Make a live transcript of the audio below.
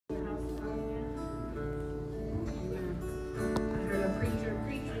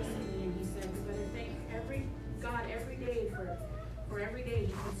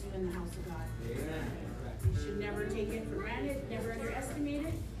live in the house of God. You should never take it for granted, never underestimate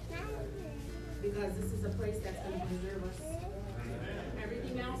it, because this is a place that's going to preserve us.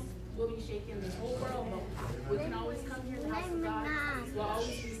 Everything else will be shaken, this whole world, but we can always come here to the house of God. We'll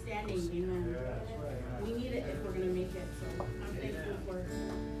always be standing. Amen. We need it if we're going to make it. So I'm thankful for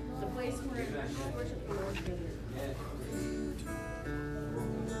the place where we worship the Lord together.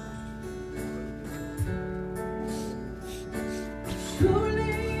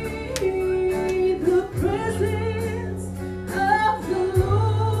 Truly, the presence of the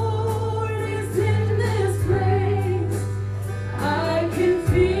Lord is in this place. I can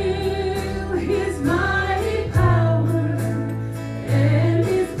feel His mighty power and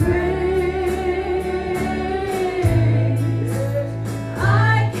His praise.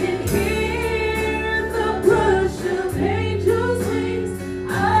 I can hear the brush of angels' wings.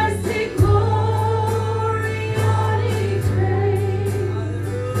 I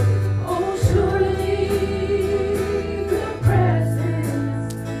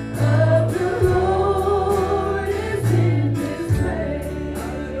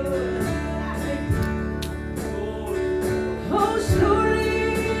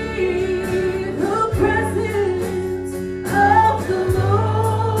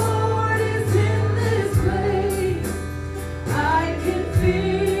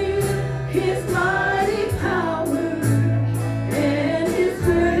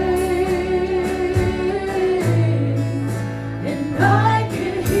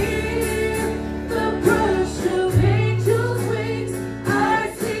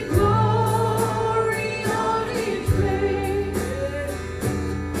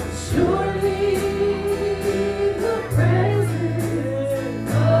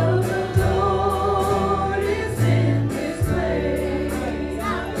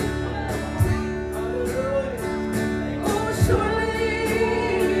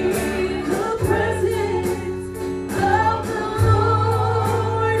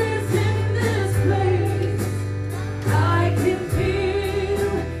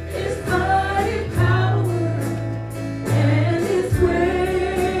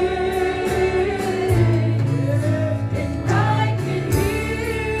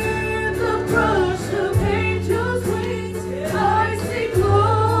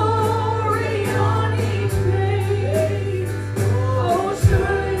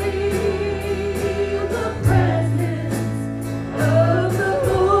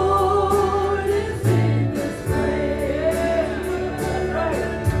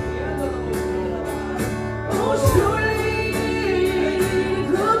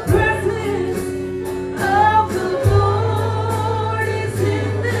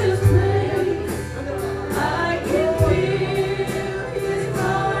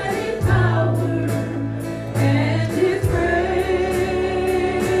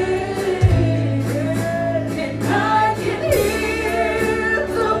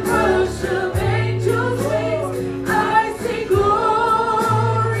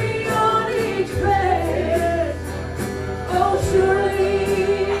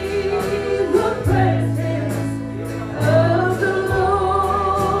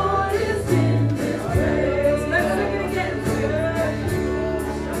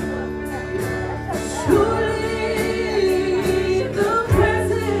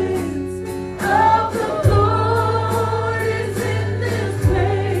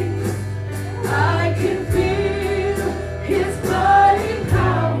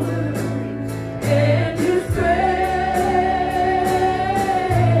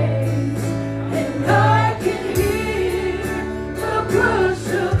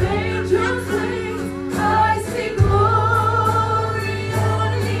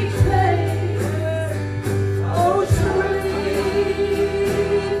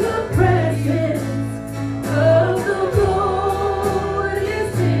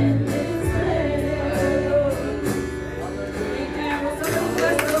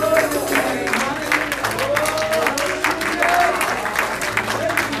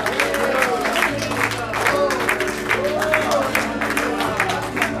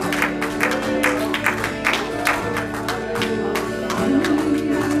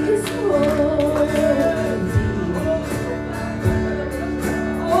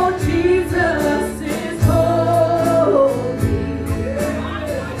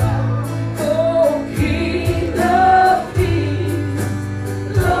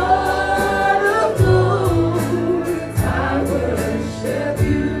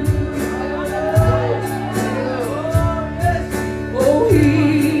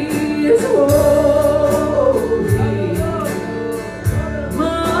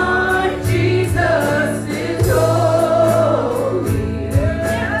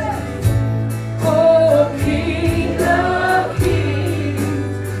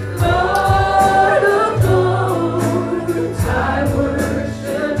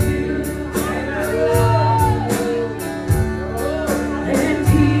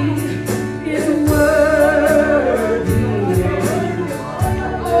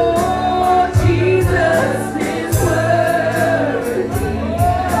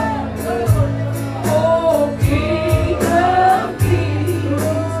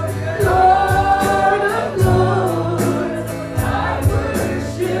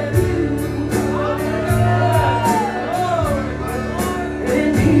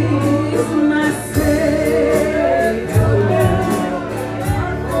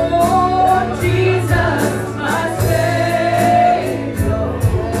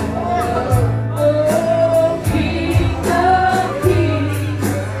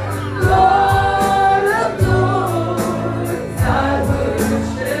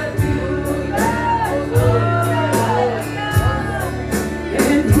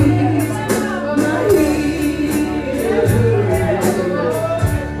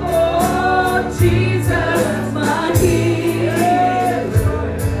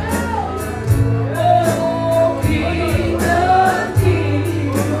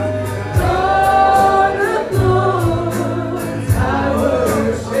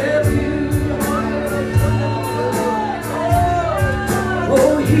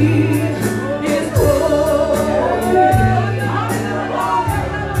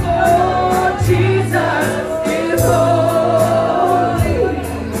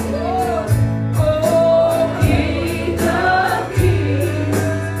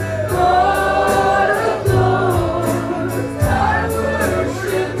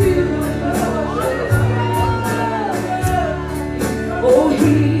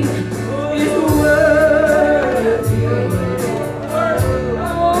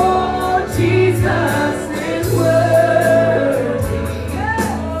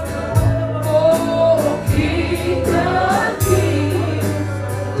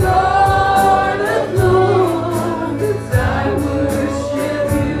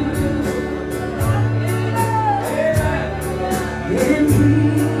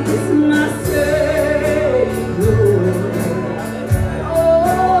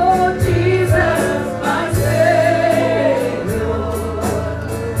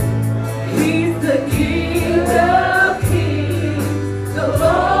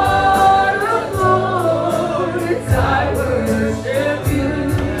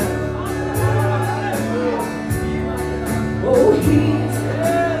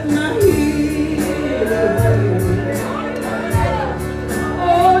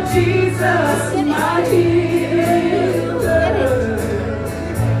Jesus, my healer.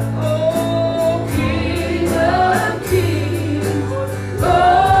 Oh, King of kings,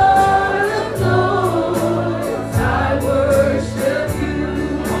 Lord of lords, I worship you.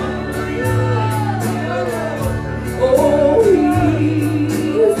 Oh, He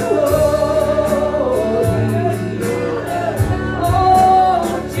is holy. Oh,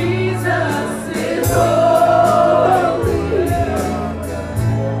 Jesus is holy.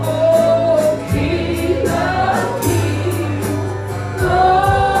 Oh, King of kings,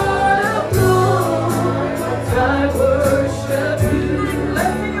 Lord of lords, I worship you.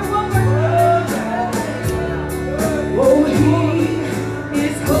 Let's sing it one more time. Oh, He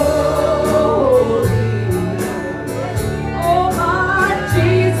is holy. Oh, my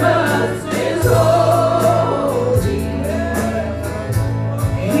Jesus is holy.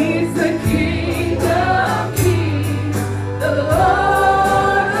 He's the King of kings, the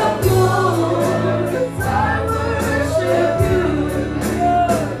Lord of lords. I worship you.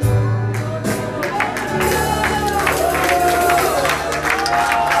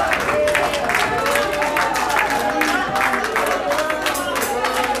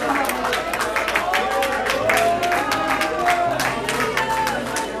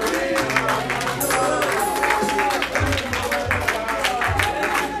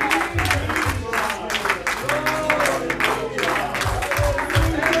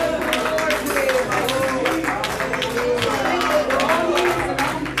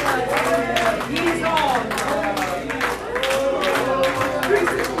 He's on.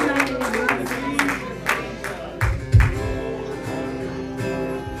 369.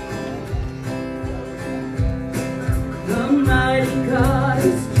 The mighty God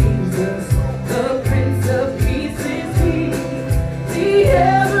is Jesus, the Prince of Peace is He, the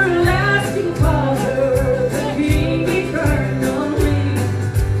everlasting Father, the King eternally,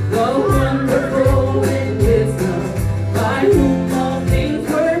 the wonderful in wisdom, by whom all things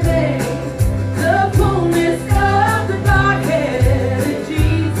were made, the fullness of the Godhead, and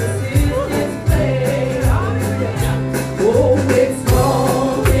Jesus is displayed. Oh, it's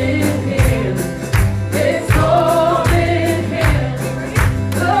all in Him. It's all in Him.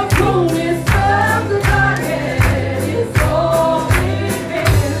 The fullness of the Godhead is all in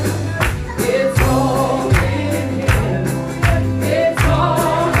Him. It's all in Him. It's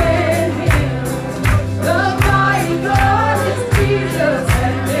all in Him. The mighty God is Jesus,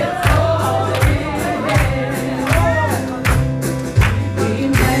 and it's all in Him.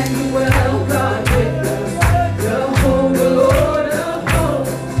 Emmanuel, God with us, Jehovah, Lord of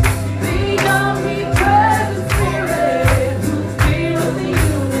hosts, the omnipresent Spirit who fills the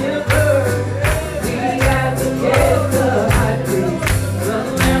universe, the advocate, the high priest, the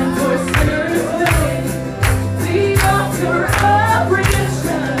Lamb for sinners slain, the author of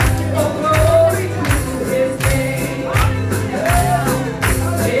redemption, oh glory to His name.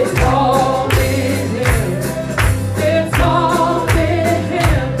 It's all in Him. It's all in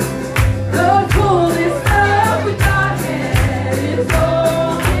Him. The fullness of the Godhead is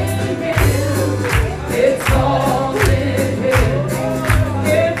all in Him. It's all in Him.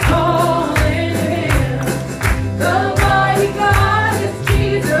 It's all in Him. The mighty God is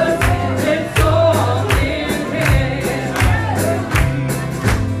Jesus, and it's all in Him.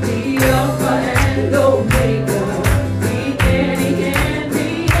 The Alpha and Omega, beginning and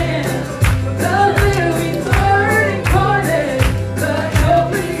the end, the living Word incarnate, the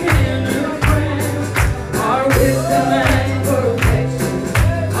helping hand of friend, our wisdom and perfection,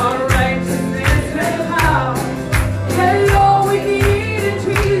 our righteousness and power. Yeah, all we need is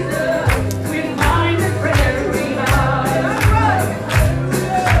Jesus, with mind and prayer we hide.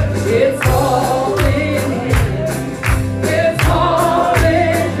 It's all in Him. It's all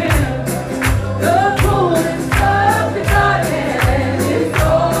in Him. The fullness of the Godhead is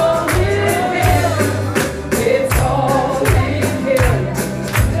all in Him. It's all in Him.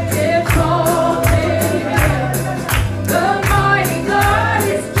 It's all in Him. The mighty God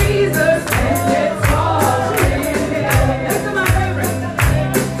is Jesus, and it's all in Him. This is my favorite.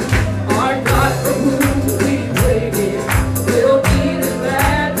 Our God for whom we waited will be the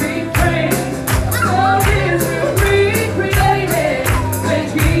glad refrain of Israel recreated when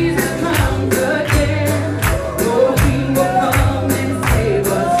Jesus comes again. Oh, He will come and save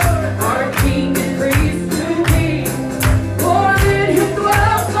us, our King and priest to be. For in Him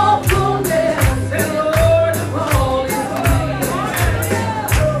dwells all fullness, and Lord of all is He.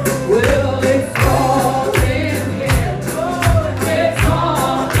 Well, it's all in Him. It's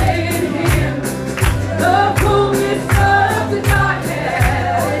all in Him. The fullness of the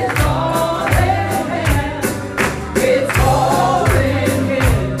Godhead is all in Him. It's all in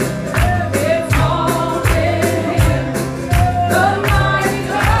Him.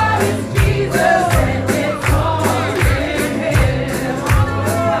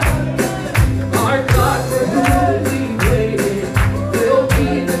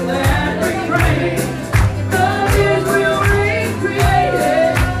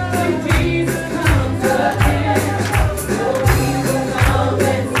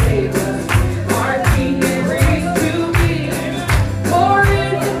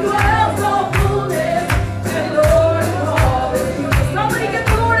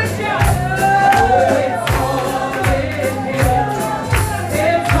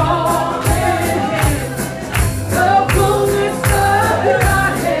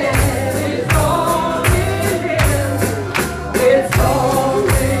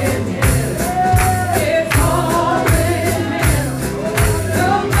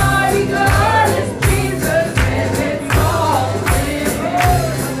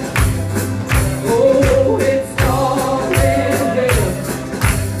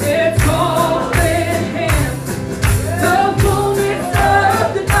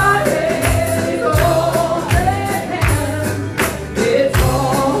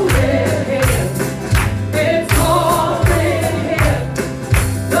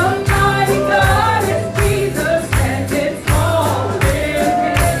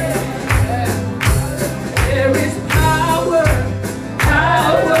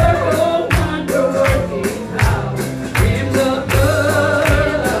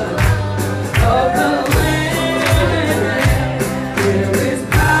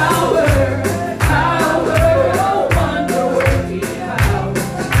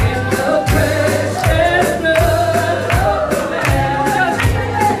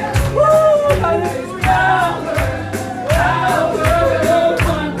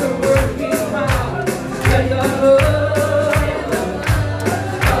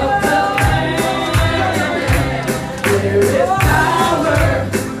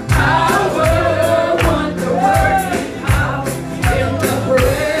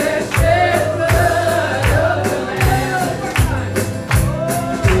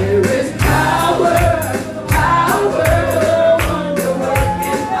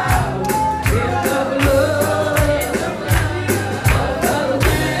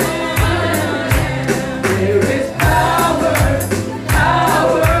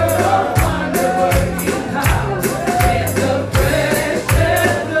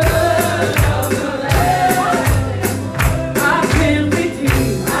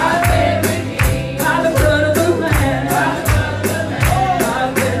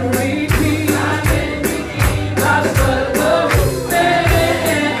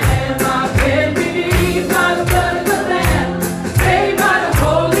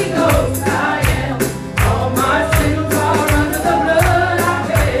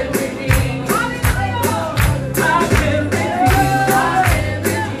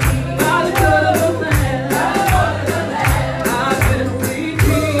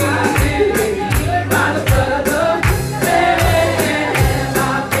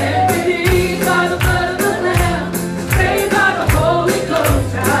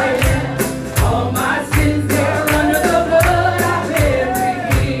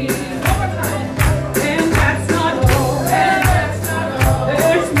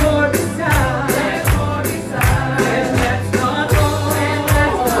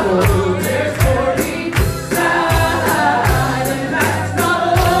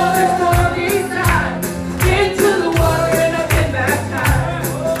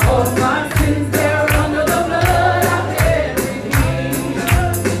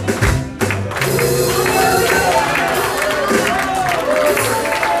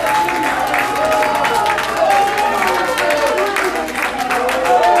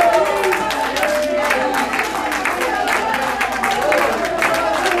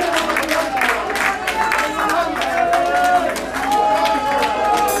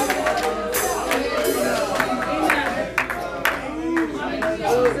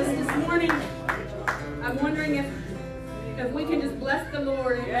 morning, I'm wondering if we can just bless the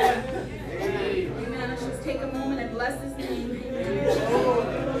Lord. Amen. Amen. Let's just take a moment and bless His name. Amen.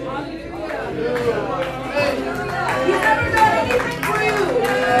 Hallelujah. He's never done anything for you.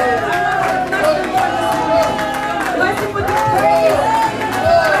 Bless Him with your praise.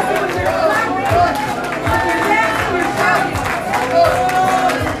 Bless Him with your clapping. With your dancing, your shouting.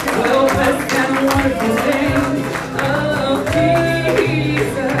 Well, bless that wonderful name of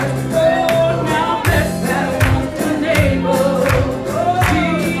Jesus. Oh, now bless that wonderful name of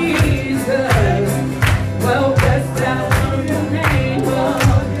Jesus. Well, bless that wonderful name of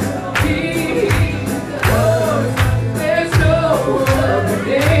Jesus. There's no other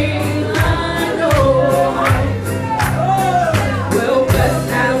name I know. Well, bless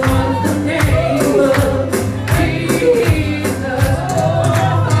that wonderful name of Jesus.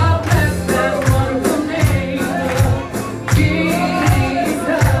 Oh, bless that wonderful name of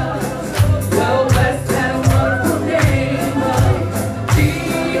Jesus. Well, bless that wonderful name of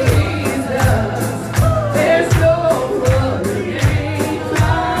Jesus. There's no other name I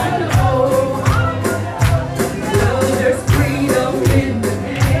know. Well, there's freedom in the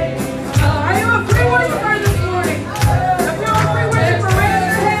name. Are you a free worshiper this morning? If you're a free worshiper, raise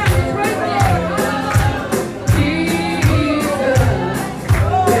your hand and praise the Lord. Jesus.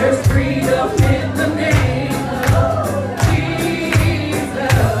 There's freedom in the name of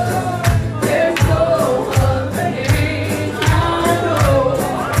Jesus. There's no other name I know.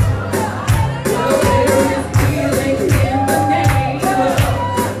 Well, there is healing in the name of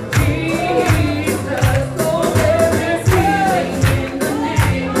Jesus. Oh, there is healing in the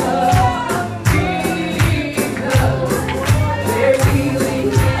name of Jesus. There's healing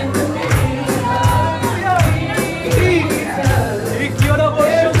in the name of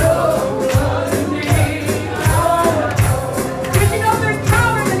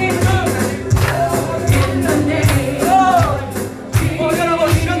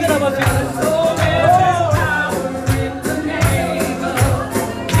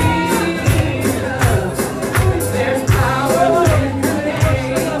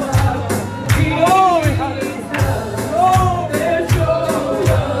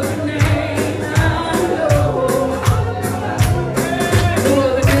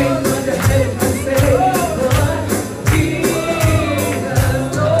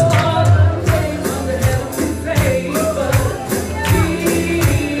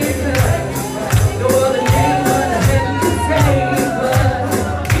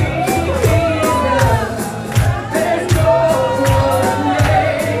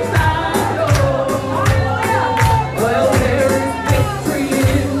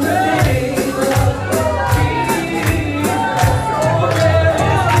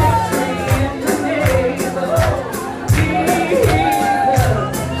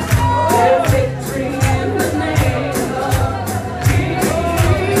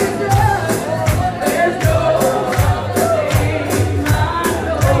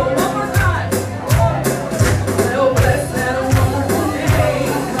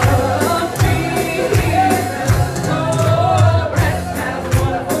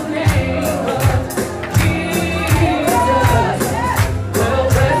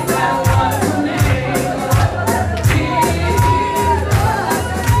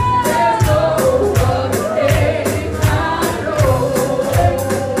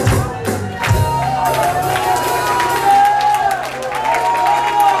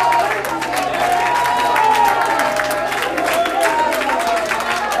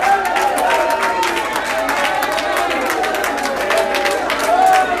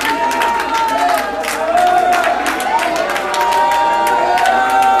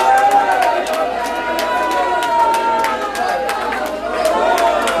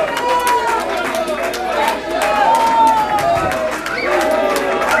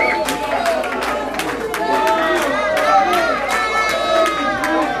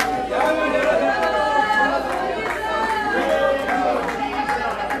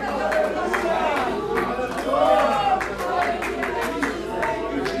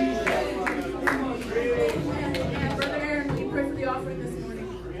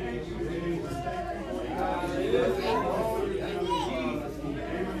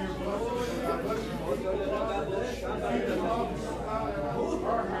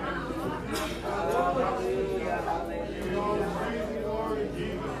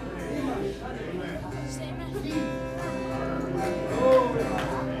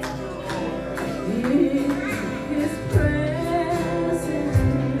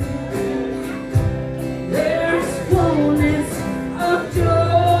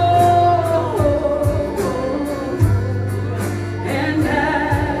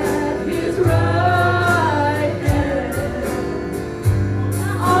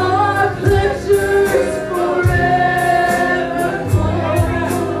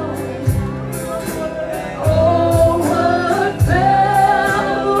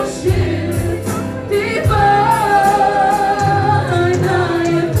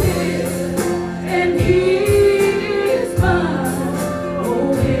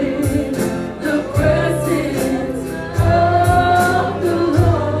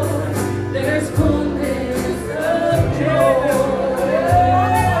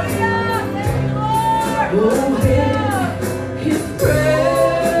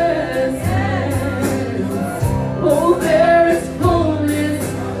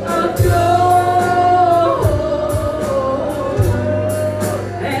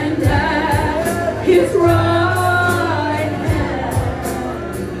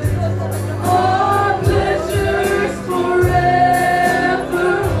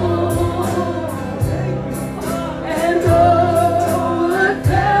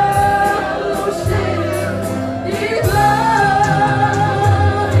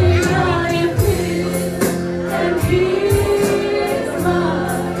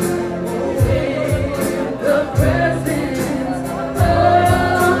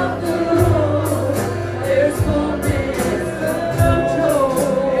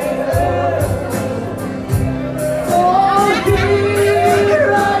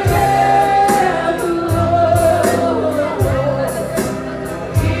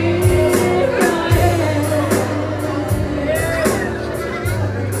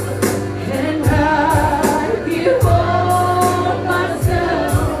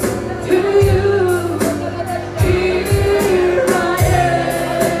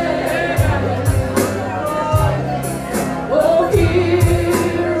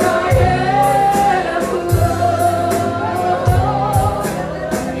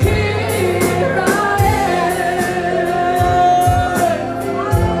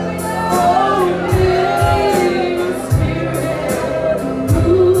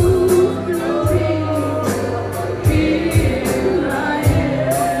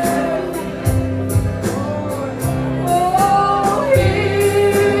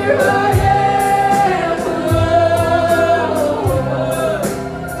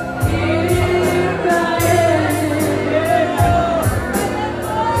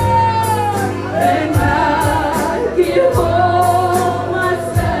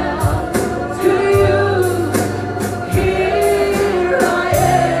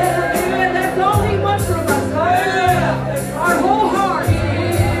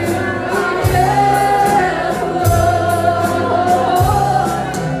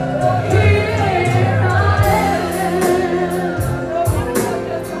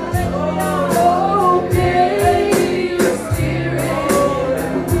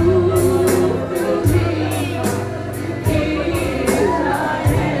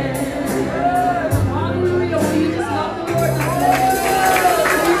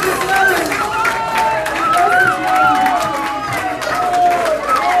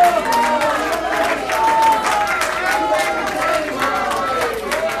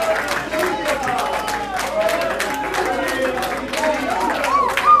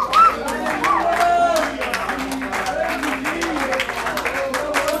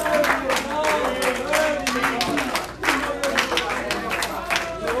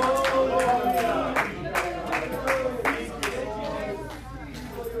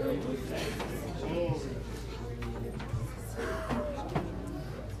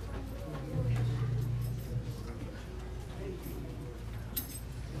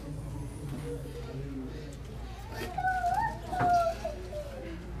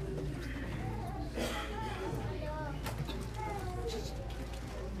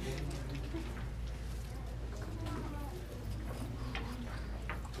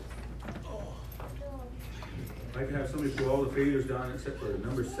I can have somebody put all the faders down except for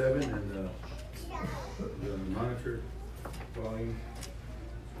number 7 and the monitor volume as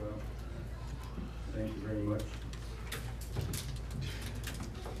well. Thank you very much.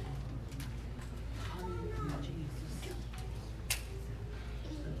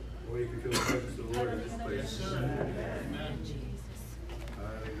 Boy, you can feel the presence of the Lord in this place. Amen.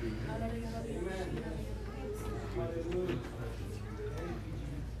 Hallelujah.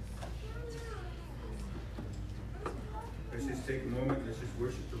 Let's just take a moment. Let's just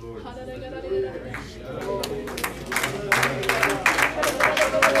worship the Lord.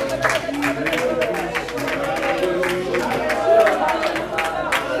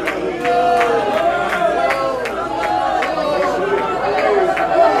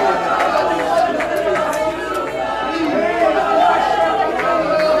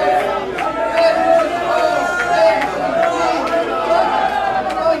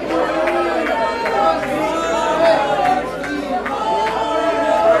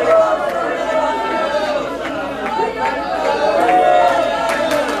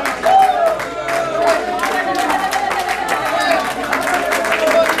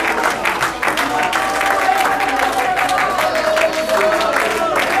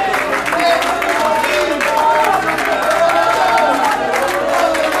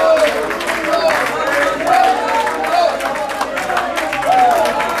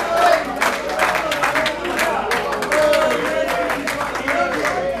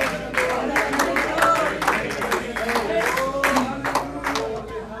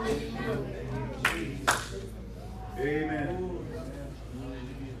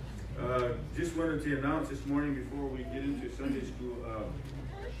 Just wanted to announce this morning before we get into Sunday school,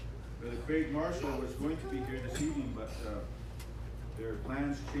 Brother Craig Marshall was going to be here this evening, but their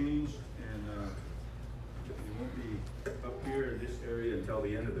plans changed, and he won't be up here in this area until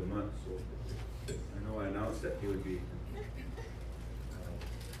the end of the month. So I know I announced that he would be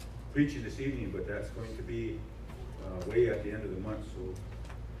preaching this evening, but that's going to be way at the end of the month. So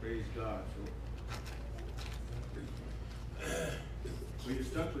praise God. Well, you're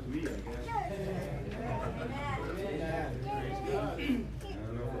stuck with me, I guess. I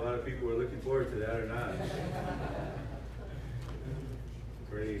don't know if a lot of people are looking forward to that or not.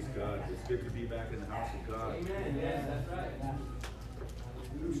 Praise God. It's good to be back in the house of God. Amen. Yes, that's right.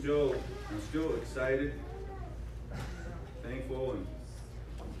 I'm still excited, thankful, and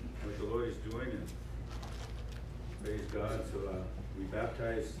what the Lord is doing, and praise God. So we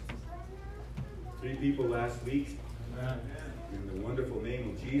baptized 3 people last week. Amen. In the wonderful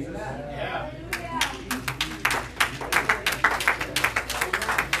name of Jesus. Yeah.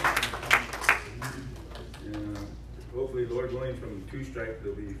 Hopefully, Lord willing, from Two Strike,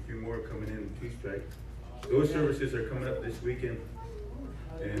 there'll be a few more coming in Two Strike. Those services are coming up this weekend,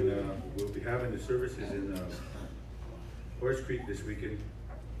 and we'll be having the services in Horse Creek this weekend.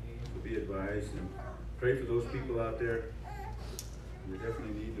 So be advised and pray for those people out there. We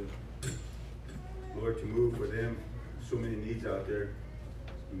definitely need the Lord to move for them. So many needs out there,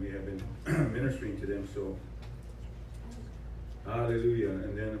 and we have been ministering to them. So, hallelujah.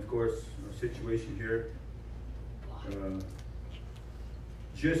 And then, of course, our situation here,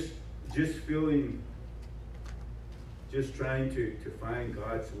 just feeling, just trying to find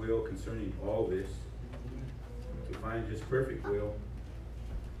God's will concerning all this, to find His perfect will,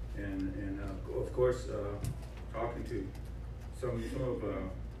 and of course, talking to some of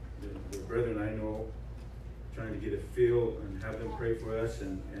the brethren I know, trying to get a feel and have them pray for us,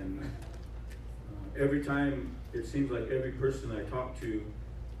 and every time, it seems like every person I talk to,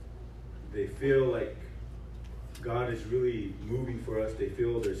 they feel like God is really moving for us. They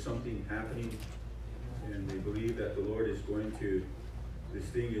feel there's something happening, and they believe that the Lord is going to, this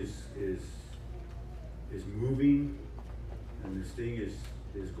thing is moving, and this thing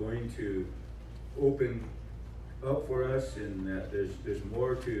is going to open up for us, and that there's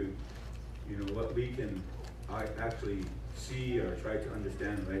more to, what we can actually see or try to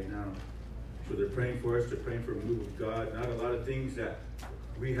understand right now. So they're praying for us, they're praying for a move of God. Not a lot of things that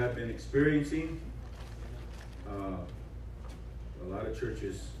we have been experiencing. A lot of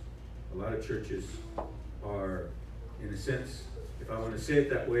churches are, in a sense, if I want to say it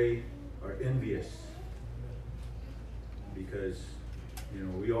that way, are envious. Because,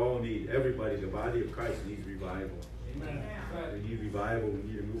 we all need, everybody, the body of Christ needs revival. Amen. We need revival, we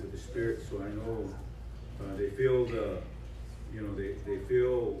need to move with the Spirit. So I know they feel they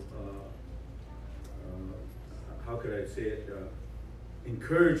feel, how could I say it,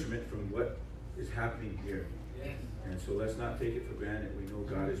 encouragement from what is happening here. Yes. And so let's not take it for granted. We know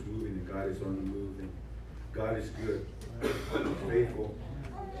God is moving, and God is on the move, and God is good, He's faithful,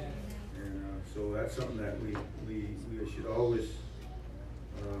 So that's something that we should always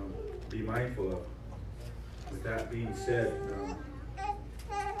be mindful of. With that being said,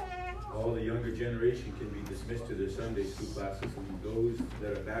 all the younger generation can be dismissed to their Sunday school classes, and those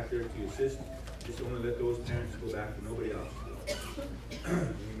that are back there to assist, just only let those parents go back to nobody else.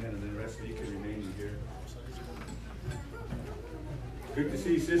 Amen. And then the rest of you can remain here. Good to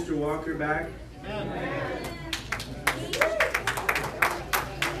see Sister Walker back. Amen.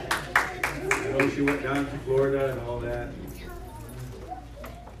 I know she went down to Florida and all that.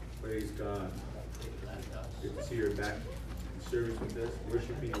 Praise God. Good to see her back in service with us,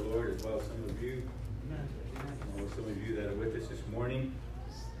 worshiping the Lord, as well as some of you. Some of you that are with us this morning.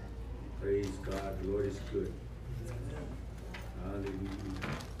 Praise God. The Lord is good.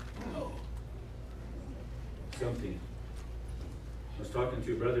 Hallelujah. Something. I was talking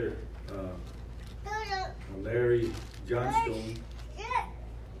to brother Larry Johnstone,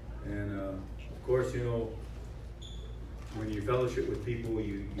 and of course, you know, when you fellowship with people,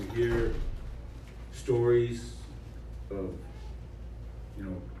 you hear stories of, you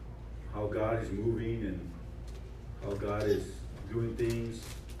know, how God is moving and how God is doing things,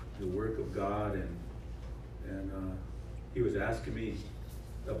 the work of God, and he was asking me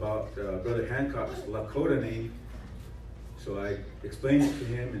about Brother Hancock's Lakota name. So I explained it to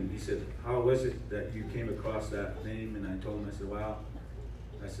him, and he said, how was it that you came across that name? And I told him, I said, wow.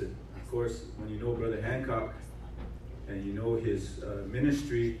 I said, of course, when you know Brother Hancock and you know his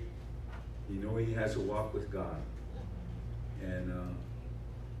ministry, you know he has a walk with God. And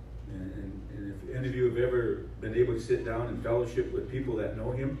if any of you have ever been able to sit down and fellowship with people that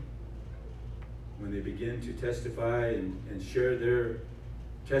know him, when they begin to testify and share their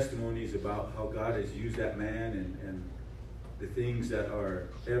testimonies about how God has used that man and the things that are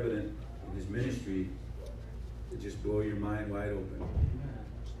evident in his ministry, it just blow your mind wide open.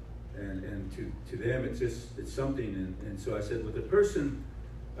 And to them, it's something. And so I said, with the person,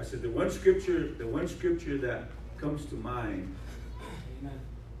 I said, the one scripture that comes to mind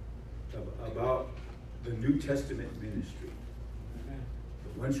about the New Testament ministry,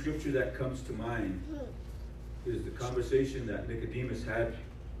 the one scripture that comes to mind is the conversation that Nicodemus had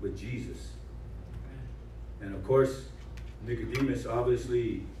with Jesus. And of course, Nicodemus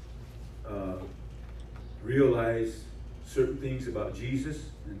obviously realized certain things about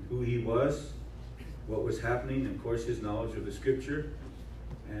Jesus and who he was, what was happening, and of course his knowledge of the scripture,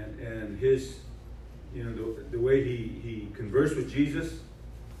 and his, you know, the way he conversed with Jesus.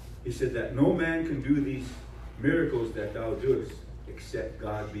 He said that no man can do these miracles that thou doest except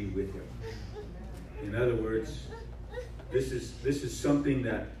God be with him. In other words, this is something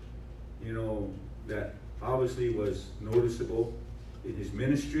that, you know, that obviously was noticeable in his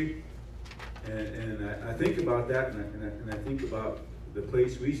ministry. And I think about that, and I think about the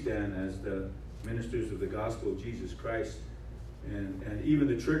place we stand as the ministers of the gospel of Jesus Christ, and even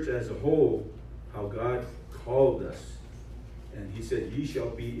the church as a whole, how God called us. And he said, ye shall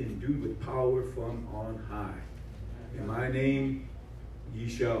be endued with power from on high. In my name ye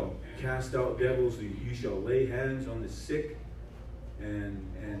shall cast out devils, you shall lay hands on the sick, and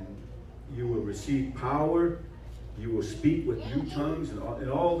you will receive power, you will speak with new tongues, and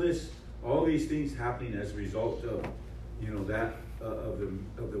all these things happening as a result of, you know, that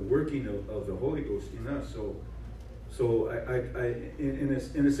of the working of the Holy Ghost in us. So I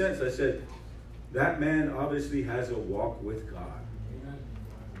in a sense, I said, that man obviously has a walk with God. Amen.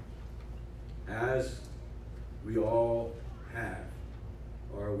 As we all have,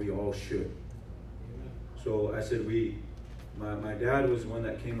 or we all should. Amen. So I said, my dad was the one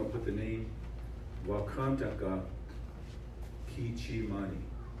that came up with the name Wakantaka Kichimani,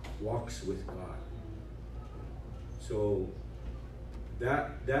 walks with God. So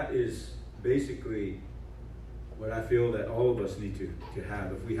that is basically what I feel that all of us need to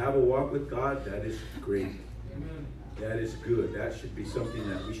have. If we have a walk with God, that is great. Amen. That is good. That should be something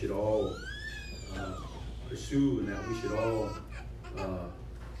that we should all pursue, and that we should all,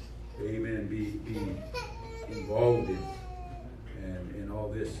 amen, be involved in all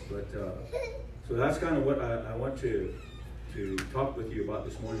this. But so that's kind of what I want to talk with you about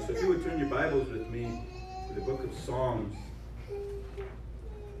this morning. So if you would turn your Bibles with me to the book of Psalms.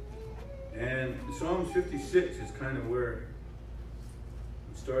 And Psalms 56 is kind of where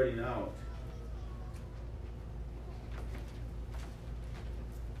I'm starting out.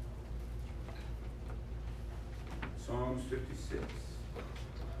 Psalms 56.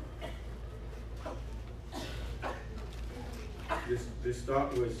 This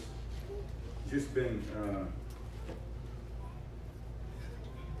thought was just been,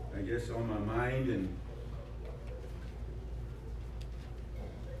 I guess, on my mind, and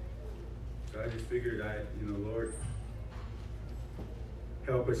I just figured Lord,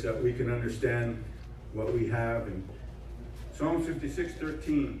 help us that we can understand what we have. And Psalm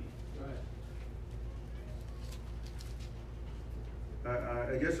 56:13.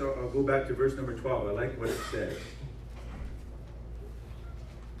 I guess I'll go back to verse number 12. I like what it says.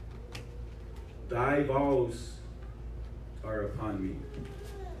 Thy vows are upon me.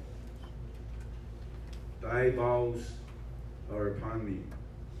 Thy vows are upon me.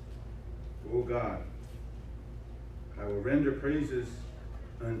 O God, I will render praises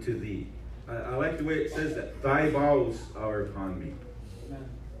unto thee. I like the way it says that. Thy vows are upon me. Amen.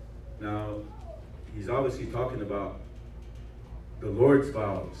 Now, he's obviously talking about the Lord's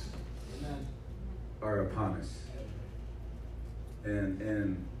vows. Amen. Are upon us.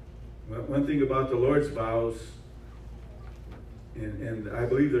 And one thing about the Lord's vows, and I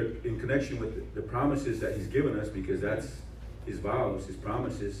believe they're in connection with the promises that he's given us, because that's his vows, his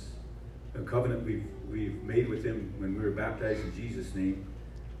promises, a covenant we've made with him when we were baptized in Jesus' name.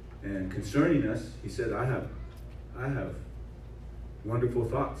 And concerning us, he said, I have wonderful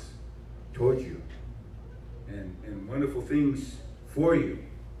thoughts towards you, and wonderful things for you.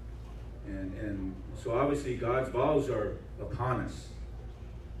 And so obviously God's vows are upon us.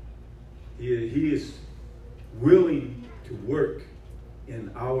 He is willing to work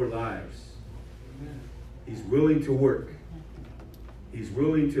in our lives. Amen. He's willing to work. He's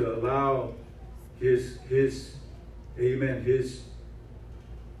willing to allow his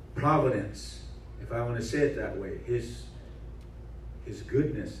providence, if I want to say it that way, his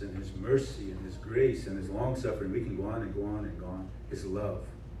goodness and his mercy and his grace and his long suffering. We can go on and go on and go on. His love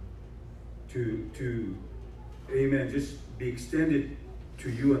to just be extended to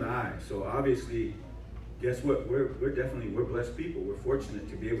you and I. So obviously, guess what? We're blessed people. We're fortunate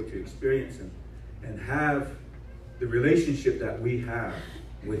to be able to experience and have the relationship that we have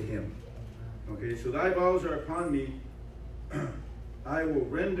with him. Okay, so thy vows are upon me. I will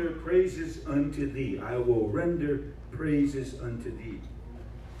render praises unto thee. I will render praises unto thee.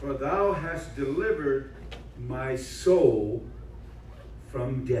 For thou hast delivered my soul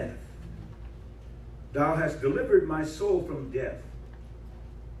from death. Thou hast delivered my soul from death.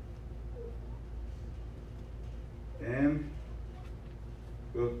 And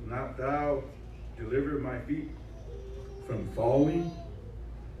wilt not thou deliver my feet from falling?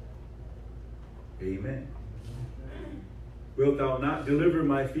 Amen. Wilt thou not deliver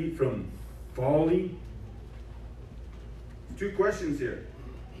my feet from falling? Two questions here.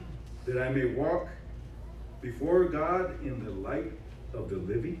 That I may walk before God in the light of the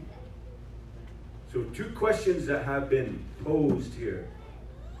living. So two questions that have been posed here.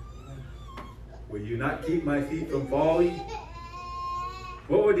 Will you not keep my feet from falling?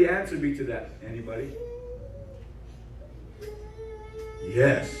 What would the answer be to that? Anybody?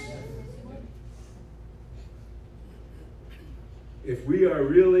 Yes. If we are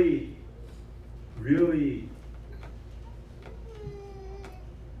really, really,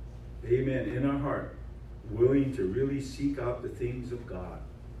 amen, in our heart, willing to really seek out the things of God,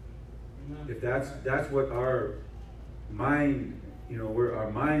 if that's what our mind, where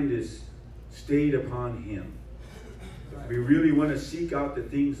our mind is stayed upon him, if we really want to seek out the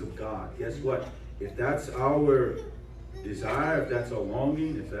things of God, guess what? If that's our desire, if that's our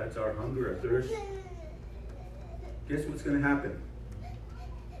longing, if that's our hunger or thirst, guess what's going to happen?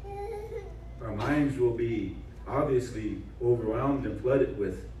 Our minds will be obviously overwhelmed and flooded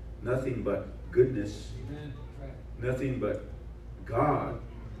with nothing but goodness, nothing but God.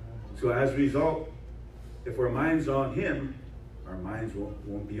 So as a result, if our mind's on him, our minds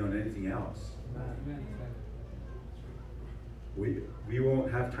won't be on anything else. We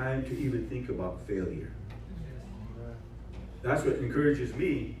won't have time to even think about failure. That's what encourages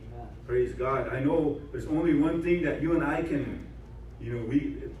me. Praise God. I know there's only one thing that you and I can,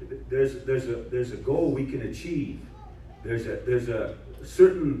 there's a goal we can achieve. There's a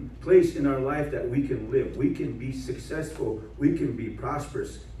certain place in our life that we can live. We can be successful. We can be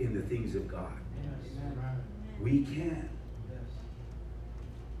prosperous in the things of God. We can.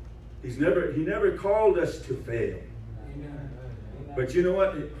 He never called us to fail. But you know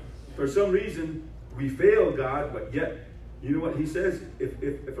what? For some reason, we fail God, but yet, you know what he says?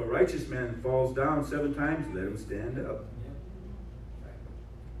 If a righteous man falls down 7 times, let him stand up.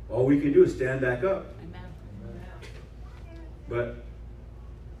 All we can do is stand back up. But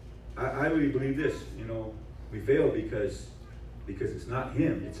I really believe this, we fail because it's not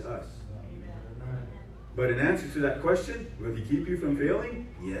him, it's us. But in answer to that question, will he keep you from failing?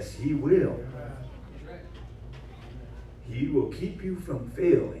 Yes, he will. He will keep you from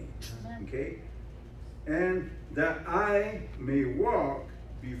failing. Okay? And that I may walk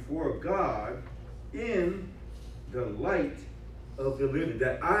before God in the light of the living,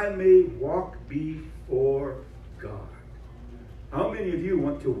 that I may walk before God. How many of you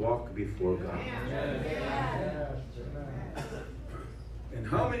want to walk before God? And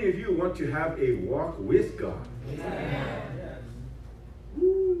how many of you want to have a walk with God?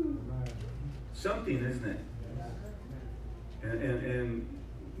 Woo. Something, isn't it? And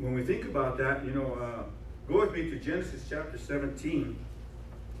when we think about that, you know, go with me to Genesis chapter 17.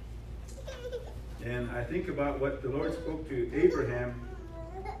 And I think about what the Lord spoke to Abraham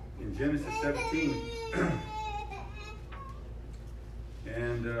in Genesis 17.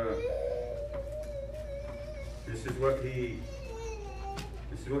 And this is what he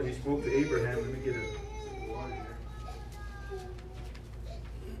spoke to Abraham. Let me get a water here.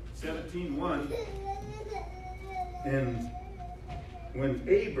 17:1. And when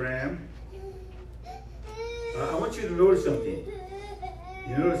Abraham, I want you to notice something.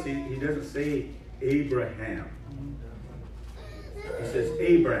 You notice he doesn't say Abraham. He says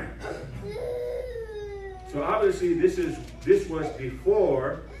Abraham. So obviously this was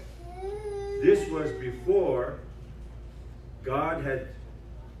before God had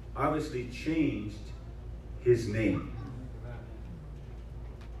obviously changed his name.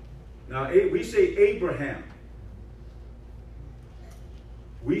 Now we say Abraham.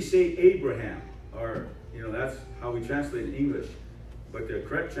 We say Abraham, or you know, that's how we translate in English. But the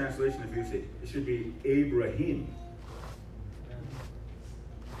correct translation, if you say, it should be Abraham.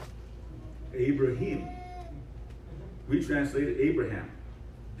 Abraham. We translate it Abraham.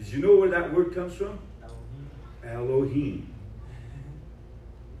 Did you know where that word comes from? Elohim.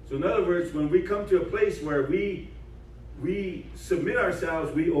 So in other words, when we come to a place where we submit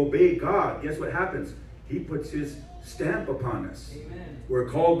ourselves, we obey God, guess what happens? He puts his stamp upon us. Amen. We're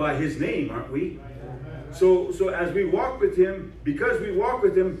called by his name, aren't we? Amen. So as we walk with him, because we walk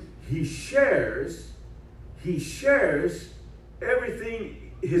with him, he shares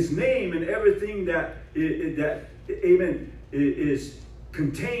everything, his name and everything that amen, is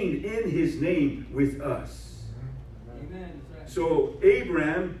contained in his name with us. Amen. So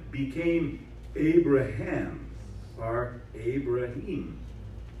Abraham became Abraham, or Abraham.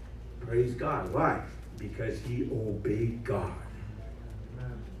 Praise God. Why? Because he obeyed God.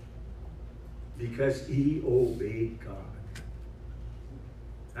 Because he obeyed God.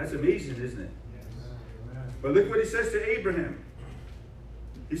 That's amazing, isn't it? But look what he says to Abraham.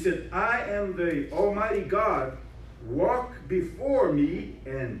 He said, I am the Almighty God. Walk before me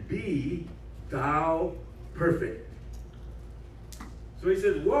and be thou perfect. So he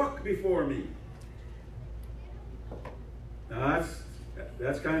said, walk before me. Now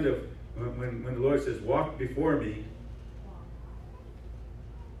that's kind of, when the Lord says, walk before me,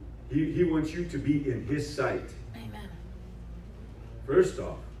 he wants you to be in his sight. Amen. First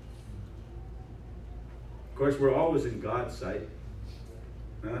off. Of course, we're always in God's sight.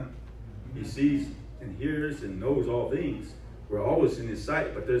 Huh? He sees and hears and knows all things. We're always in his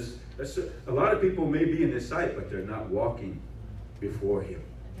sight, but there's a lot of people may be in his sight, but they're not walking before him.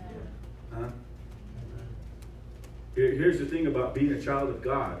 Huh? Here's the thing about being a child of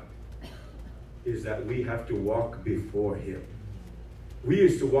God, is that we have to walk before him. We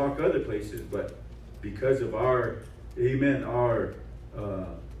used to walk other places, but because of our, amen, our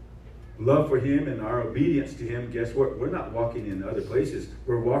love for him and our obedience to him, guess what? We're not walking in other places.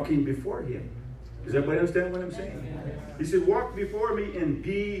 We're walking before him. Does everybody understand what I'm saying? He said, walk before me and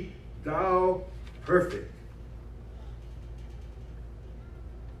be thou perfect.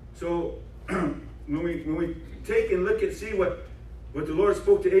 So when we take and look and see what the Lord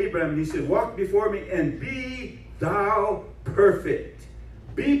spoke to Abraham, he said, walk before me and be thou perfect.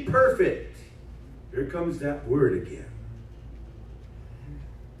 Be perfect. Here comes that word again.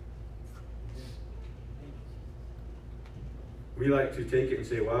 We like to take it and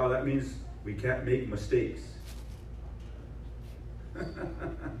say, wow, that means we can't make mistakes.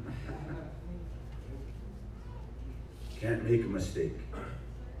 Can't make a mistake.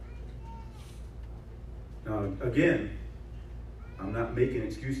 Now, again, I'm not making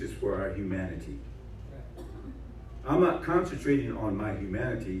excuses for our humanity. I'm not concentrating on my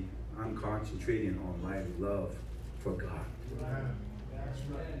humanity. I'm concentrating on my love for God. That's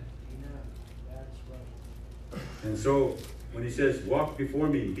right. That's right. And so, when he says, walk before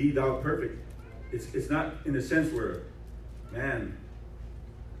me and be thou perfect, it's not in the sense where, man,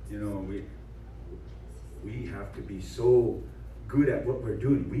 you know, we have to be so good at what we're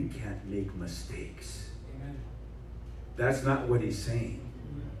doing, we can't make mistakes. Amen. That's not what he's saying.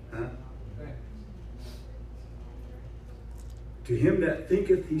 Huh? To him that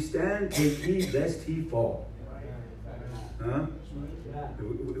thinketh he stand, take heed lest he fall. Huh?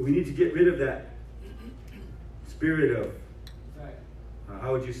 We need to get rid of that spirit of,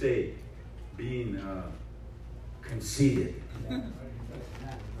 how would you say, being conceited.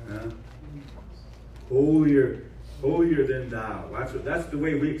 Holier than thou. That's the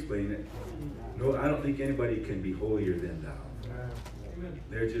way we explain it. No, I don't think anybody can be holier than thou.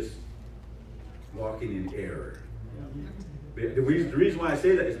 They're just walking in error. The reason why I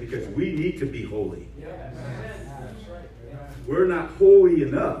say that is because we need to be holy. We're not holy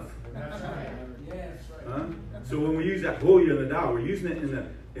enough. Huh? So when we use that holier than thou, we're using it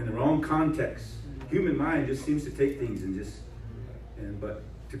in the wrong context. Human mind just seems to take things but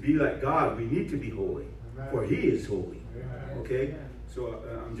to be like God, we need to be holy, for He is holy. Okay? So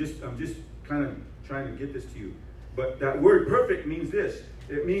I'm just kind of trying to get this to you. But that word perfect means this.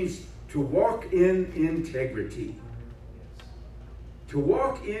 It means to walk in integrity. To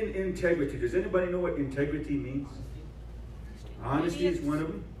walk in integrity. Does anybody know what integrity means? Honesty is one of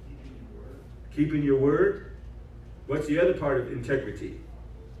them. Keeping your word. What's the other part of integrity?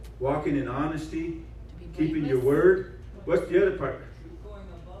 Walking in honesty. Keeping your word. What's the other part?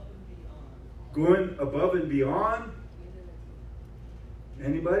 Going above and beyond.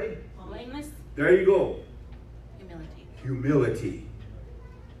 Anybody? Blameless. There you go. Humility. Humility.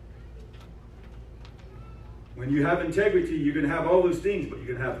 When you have integrity, you're going to have all those things, but you're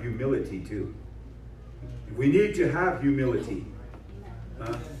going to have humility too. We need to have humility.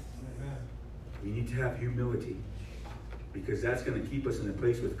 We need to have humility, because that's going to keep us in the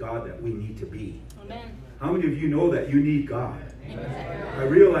place with God that we need to be. Amen. How many of you know that you need God? Amen. I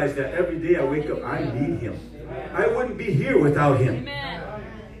realize that every day I wake up, I need Him. I wouldn't be here without Him. Amen.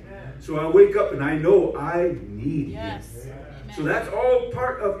 So I wake up and I know I need Yes. Him. Amen. So that's all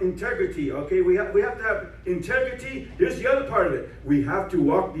part of integrity. Okay, we have to have integrity. Here's the other part of it. We have to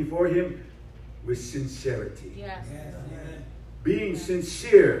walk before Him with sincerity. Yes. Being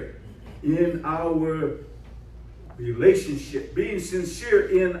sincere in our relationship. Being sincere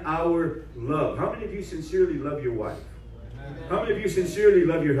in our love. How many of you sincerely love your wife? How many of you sincerely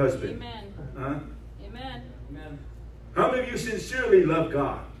love your husband? Amen. Huh? Amen. How many of you sincerely love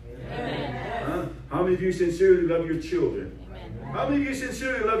God? Amen. Huh? How many of you sincerely love your children? Amen. How many of you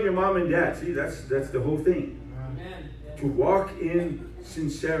sincerely love your mom and dad? See, that's the whole thing. To walk in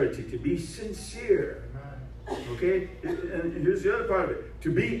sincerity, to be sincere. Okay? And here's the other part of it.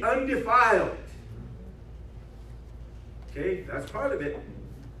 To be undefiled. Okay? That's part of it.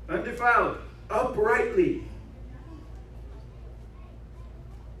 Undefiled. Uprightly.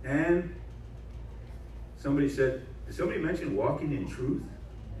 And somebody said, did somebody mention walking in truth?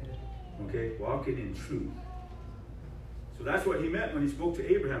 Okay? Walking in truth. So that's what he meant when he spoke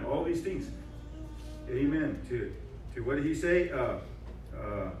to Abraham. All these things. Amen. To what did he say?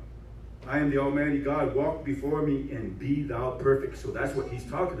 I am the Almighty God. Walk before me and be thou perfect. So that's what he's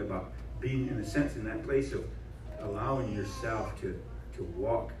talking about. Being, in a sense, in that place of allowing yourself to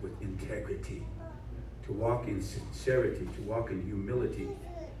walk with integrity. To walk in sincerity. To walk in humility.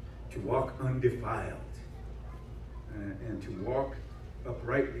 To walk undefiled. And to walk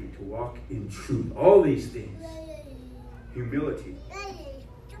uprightly. To walk in truth. All these things. Humility.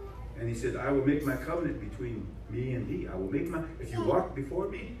 And he said, I will make my covenant between me and thee. I will make my, if you walk before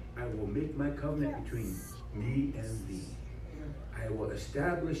me, I will make my covenant between me and thee. I will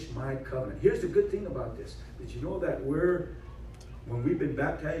establish my covenant. Here's the good thing about this. Did you know that when we've been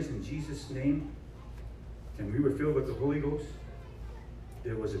baptized in Jesus' name, and we were filled with the Holy Ghost,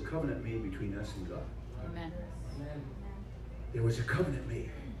 there was a covenant made between us and God. Amen. There was a covenant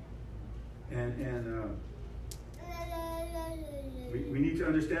made. And we need to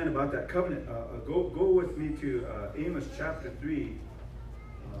understand about that covenant. Go with me to Amos chapter 3.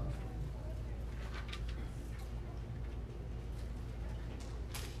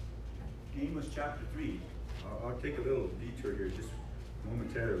 Amos chapter 3. I'll take a little detour here just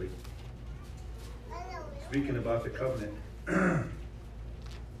momentarily. Speaking about the covenant.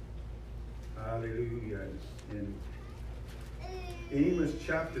 Hallelujah. In Amos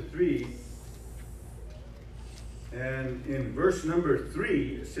chapter 3. And in verse number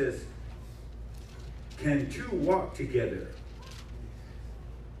 3, it says, can two walk together?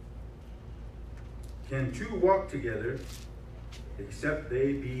 Can two walk together except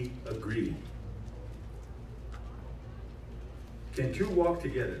they be agreed? Can two walk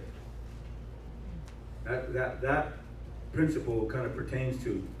together? That principle kind of pertains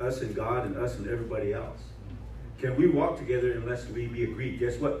to us and God and us and everybody else. Can we walk together unless we be agreed?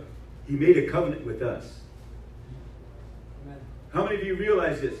 Guess what? He made a covenant with us. How many of you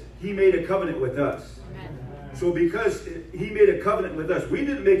realize this? He made a covenant with us. Amen. So because he made a covenant with us, we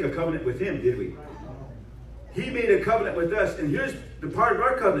didn't make a covenant with him, did we? He made a covenant with us, and here's the part of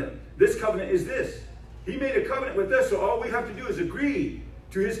our covenant. This covenant is this. He made a covenant with us, so all we have to do is agree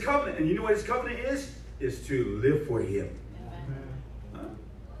to his covenant. And you know what his covenant is? Is to live for him. Huh?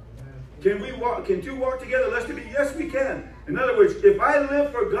 Can we walk? Can two walk together? Yes, we can. In other words, if I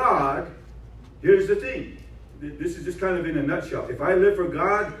live for God, here's the thing. This is just kind of in a nutshell. If I live for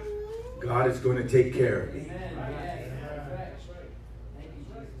God, God is going to take care of me.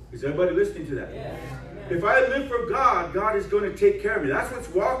 Is everybody listening to that? If I live for God, God is going to take care of me. That's what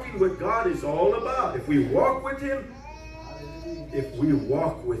walking with God is all about. If we walk with him,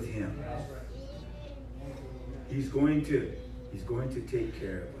 He's going to take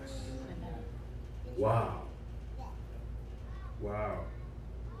care of us. Wow. Wow.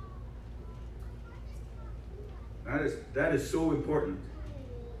 That is so important.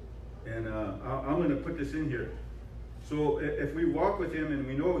 And I'm going to put this in here. So if we walk with him, and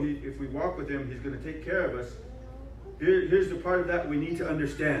we know if we walk with him, he's going to take care of us. Here's the part of that we need to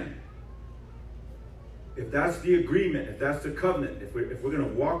understand. If that's the agreement, if that's the covenant, if we're going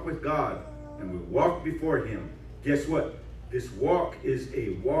to walk with God and we walk before him, guess what? This walk is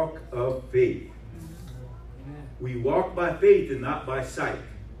a walk of faith. We walk by faith and not by sight.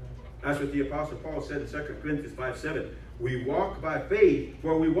 That's what the Apostle Paul said in 2 Corinthians 5:7. We walk by faith,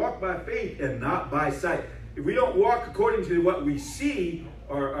 for we walk by faith and not by sight. If we don't walk according to what we see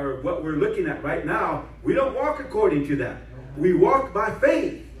or what we're looking at right now, we don't walk according to that. We walk by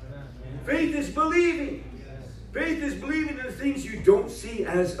faith. Faith is believing. Faith is believing in the things you don't see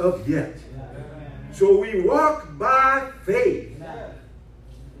as of yet. So we walk by faith. Amen.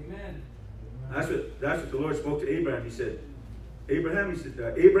 That's what the Lord spoke to Abraham. He said, Abraham,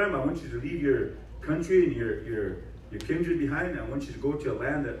 I want you to leave your country and your kindred behind. I want you to go to a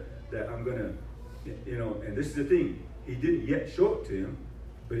land that I'm going to, and this is the thing. He didn't yet show it to him,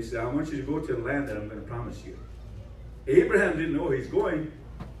 but he said, I want you to go to the land that I'm going to promise you. Abraham didn't know where he's going.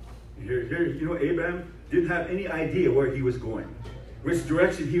 Abraham didn't have any idea where he was going, which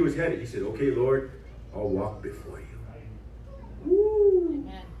direction he was headed. He said, okay, Lord, I'll walk before you. Woo.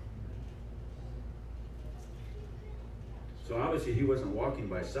 Amen. So obviously he wasn't walking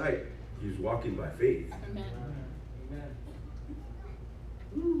by sight. He was walking by faith. Amen.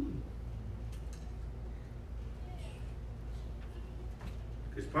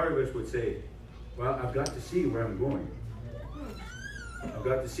 Because part of us would say, well, I've got to see where I'm going. I've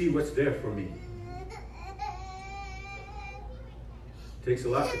got to see what's there for me. It takes a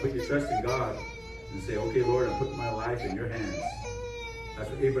lot to put your trust in God and say, okay, Lord, I'm putting my life in your hands. That's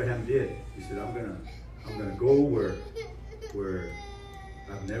what Abraham did. He said, I'm gonna go where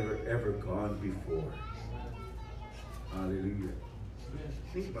I've never ever gone before. Hallelujah.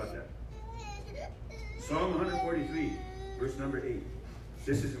 Think about that. Psalm 143, verse number 8.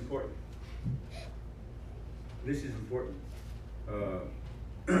 This is important. This is important.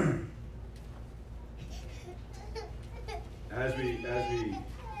 As we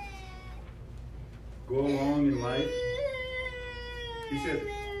go along in life, he said,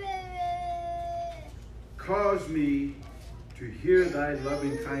 cause me to hear thy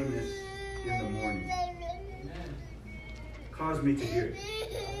loving kindness in the morning. Cause me to hear it.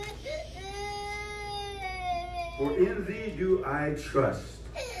 For in thee do I trust.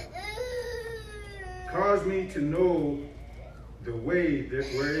 Cause me to know the way that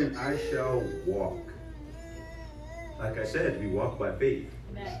wherein I shall walk. Like I said, we walk by faith.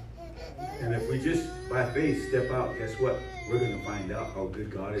 Amen. And if we just by faith step out, guess what? We're going to find out how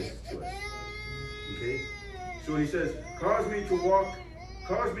good God is to us. Okay? So he says, cause me to walk,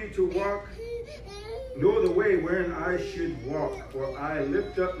 know the way wherein I should walk, for I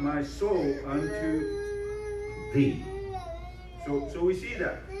lift up my soul unto thee. So we see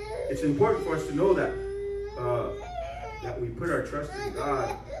that. It's important for us to know that we put our trust in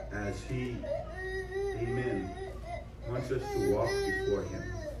God as he, amen, wants us to walk before him.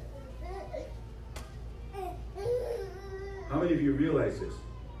 How many of you realize this?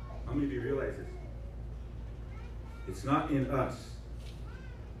 How many of you realize this? It's not in us.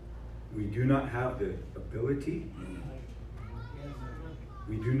 We do not have the ability.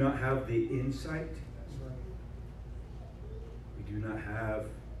 We do not have the insight. We do not have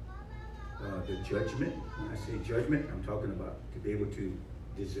the judgment. When I say judgment, I'm talking about to be able to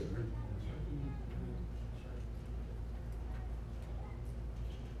discern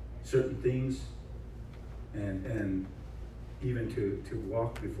certain things, and even to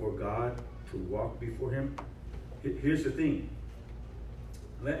walk before God, to walk before him. Here's the thing.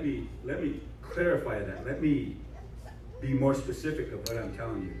 Let me clarify that. Let me be more specific of what I'm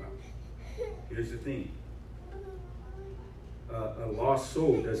telling you about. Here's the thing. A lost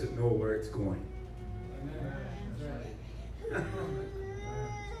soul doesn't know where it's going.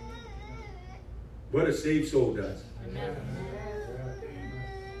 What a saved soul does. Amen.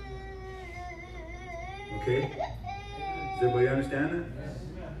 Okay? Does everybody understand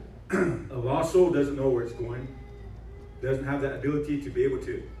that? A lost soul doesn't know where it's going. Doesn't have that ability to be able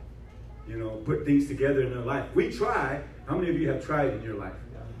to, put things together in their life. We try. How many of you have tried in your life?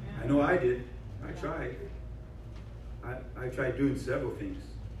 I know I did. I tried. I tried doing several things.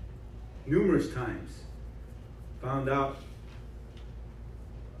 Numerous times. Found out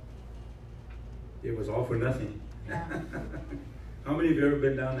it was all for nothing. Yeah. How many of you have ever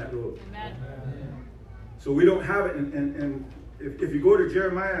been down that road? Amen. So we don't have it. And if you go to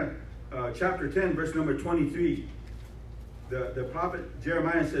Jeremiah chapter 10, verse number 23, the prophet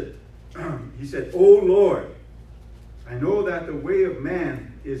Jeremiah said, he said, "O Lord, I know that the way of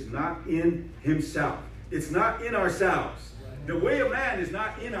man is not in himself." It's not in ourselves. The way of man is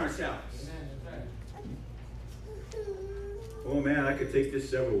not in ourselves. Oh man, I could take this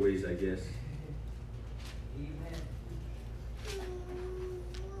several ways, I guess.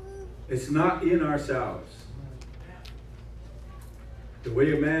 It's not in ourselves. The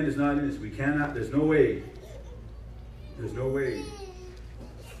way of man is not in us. We cannot, there's no way. There's no way.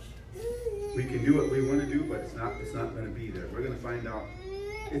 We can do what we want to do, but it's not going to be there. We're going to find out.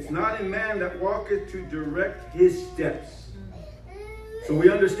 It's not in man that walketh to direct his steps. So we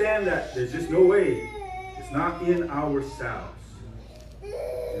understand that there's just no way. It's not in ourselves.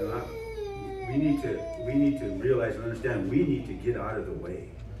 We need to realize and understand we need to get out of the way.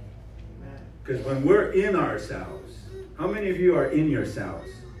 Because when we're in ourselves, how many of you are in yourselves?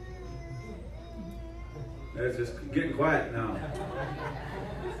 That's just getting quiet now.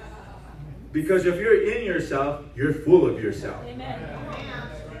 Because if you're in yourself, you're full of yourself. Amen.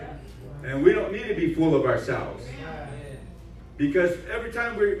 And we don't need to be full of ourselves. Because every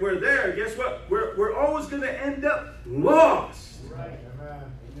time we're there, guess what? We're always going to end up lost.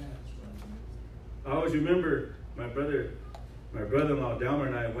 I always remember my brother-in-law Delmer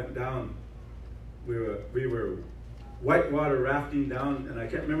and I went down. We were whitewater rafting down, and I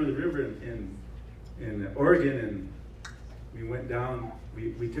can't remember the river in Oregon, and we went down.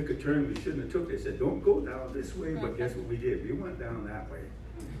 We took a turn we shouldn't have took. They said, "Don't go down this way," but guess what we did? We went down that way.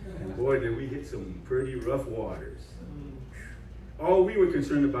 And boy, did we hit some pretty rough waters. All we were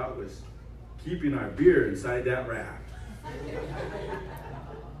concerned about was keeping our beer inside that raft.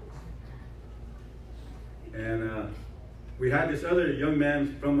 And we had this other young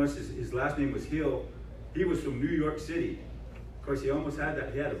man from us. His last name was Hill. He was from New York City. Of course, he almost had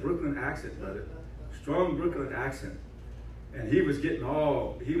that. He had a Brooklyn accent, brother. Strong Brooklyn accent. And he was starting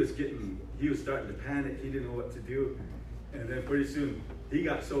to panic. He didn't know what to do. And then pretty soon, he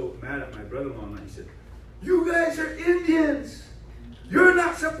got so mad at my brother-in-law, and he said, "You guys are Indians. You're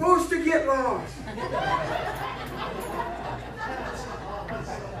not supposed to get lost."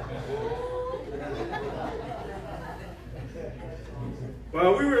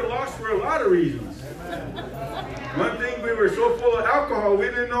 Well, we were lost for a lot of reasons. One thing, we were so full of alcohol, we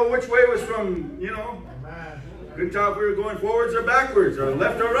didn't know which way was from, couldn't tell if we were going forwards or backwards, or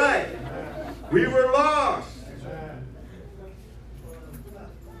left or right. We were lost.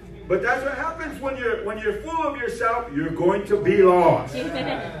 But that's what happens when you're full of yourself. You're going to be lost.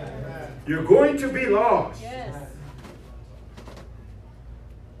 You're going to be lost. Yes.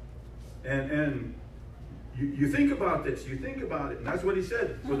 And you think about this. You think about it. And that's what he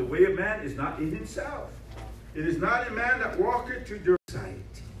said. For the way of man is not in himself. It is not in man that walketh to direct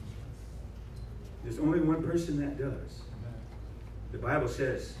sight. There's only one person that does. The Bible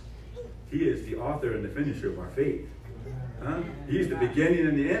says he is the author and the finisher of our faith. Huh? He's the beginning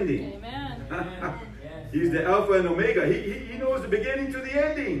and the ending. Amen. He's the Alpha and Omega. He knows the beginning to the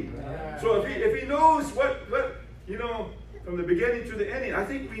ending. So if he knows what from the beginning to the ending, I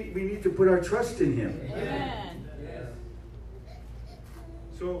think we need to put our trust in him. Amen.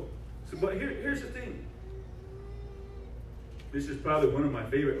 But here's the thing. This is probably one of my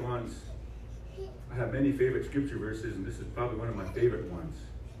favorite ones. I have many favorite scripture verses, and this is probably one of my favorite ones.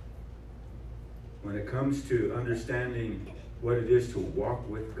 When it comes to understanding what it is to walk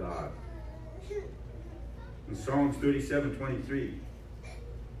with God. In Psalms 37:23,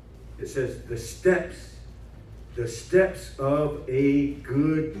 it says, the steps of a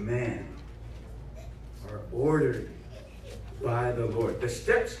good man are ordered by the Lord. The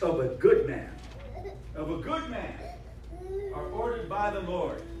steps of a good man, are ordered by the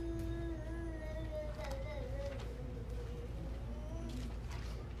Lord.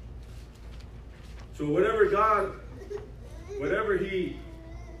 So whatever he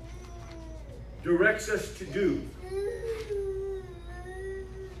directs us to do,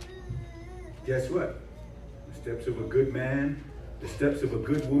 guess what? steps of a good man, the steps of a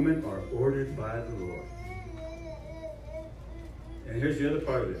good woman are ordered by the Lord. And here's the other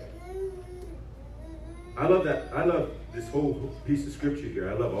part of it. I love that. I love this whole piece of scripture here.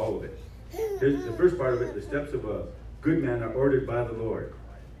 I love all of it. Here's the first part of it. The steps of a good man are ordered by the Lord.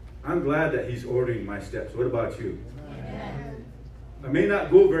 I'm glad that he's ordering my steps. What about you? Amen. I may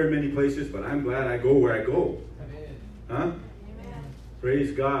not go very many places, but I'm glad I go where I go. Huh? Amen.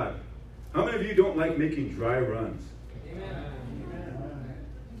 Praise God. How many of you don't like making dry runs? Amen.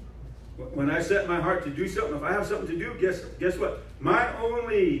 When I set my heart to do something, if I have something to do, guess what? My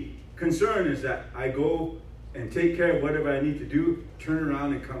only concern is that I go and take care of whatever I need to do, turn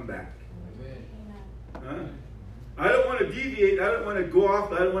around and come back. Huh? I don't want to deviate. I don't want to go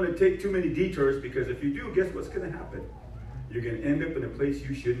off. I don't want to take too many detours, because if you do, guess what's going to happen? You're going to end up in a place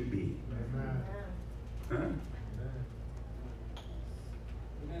you shouldn't be. Huh?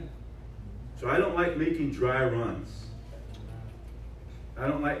 So I don't like making dry runs. I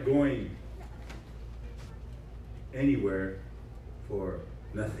don't like going anywhere for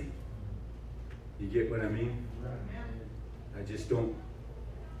nothing. You get what I mean? I just don't,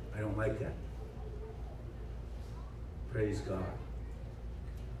 I don't like that. Praise God.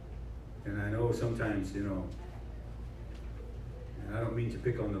 And I know sometimes, you know, and I don't mean to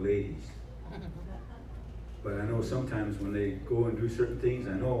pick on the ladies, but I know sometimes when they go and do certain things,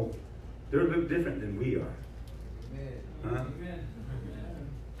 I know they're a little different than we are. Huh?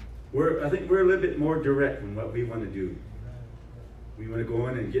 I think we're a little bit more direct in what we want to do. We want to go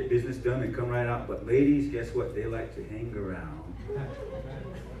in and get business done and come right out. But ladies, guess what? They like to hang around.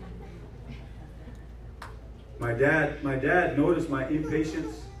 My dad noticed my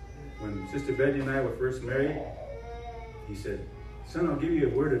impatience when Sister Betty and I were first married. He said, "Son, I'll give you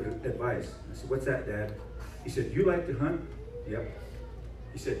a word of advice." I said, "What's that, Dad?" He said, "You like to hunt?" "Yep."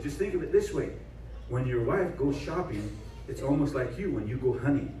 He said, "Just think of it this way. When your wife goes shopping, it's almost like you when you go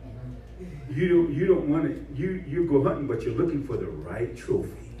hunting. You don't want to, you go hunting, but you're looking for the right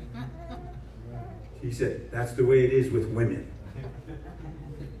trophy." He said, "That's the way it is with women."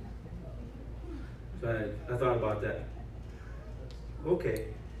 So I thought about that. Okay,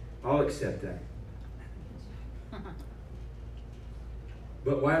 I'll accept that.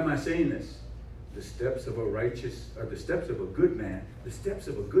 But why am I saying this? The steps of a righteous, or the steps of a good man, the steps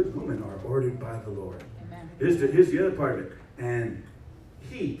of a good woman are ordered by the Lord. Amen. Here's the other part of it. And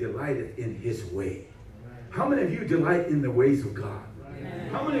he delighteth in his way. How many of you delight in the ways of God?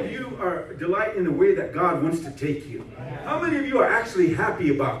 How many of you delight in the way that God wants to take you? How many of you are actually happy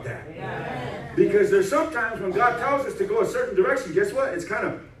about that? Because there's sometimes when God tells us to go a certain direction, guess what? It's kind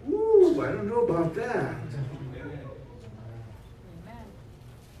of, ooh, I don't know about that.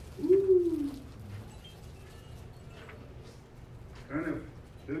 Ooh. Kind of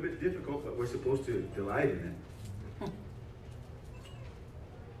a little bit difficult, but we're supposed to delight in it.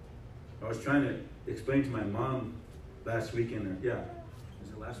 I was trying to explain to my mom last weekend, was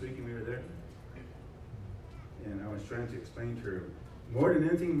it last weekend we were there? And I was trying to explain to her, more than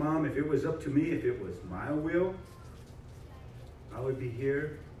anything, Mom, if it was up to me, if it was my will, I would be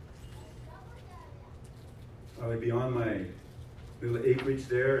here. I would be on my little acreage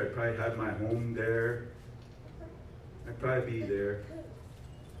there. I'd probably have my home there. I'd probably be there.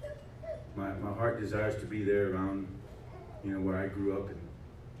 My heart desires to be there around, you know, where I grew up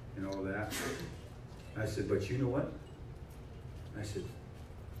and all that. I said, but you know what? I said,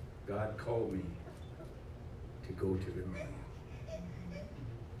 God called me to go to Vermilion.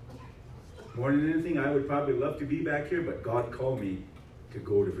 More than anything, I would probably love to be back here, but God called me to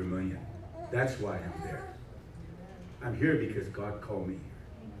go to Vermilion. That's why I'm there. I'm here because God called me here.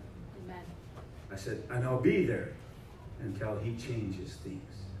 Amen. I said, and I'll be there until he changes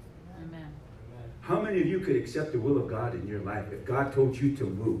things. Amen. How many of you could accept the will of God in your life if God told you to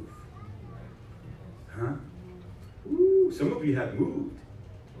move? Huh? Ooh, some of you have moved.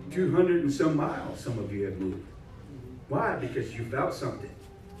 200 and some miles, some of you have moved. Why? Because you felt something.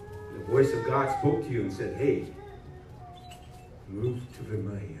 The voice of God spoke to you and said, hey, move to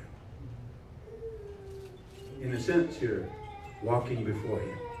Vermilion. In a sense, you're walking before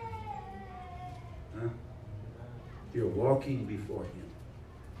him. Huh? You're walking before him.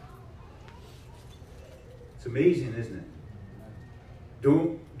 It's amazing, isn't it?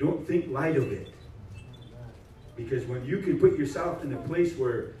 Don't think light of it. Because when you can put yourself in a place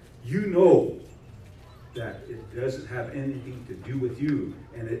where you know that it doesn't have anything to do with you,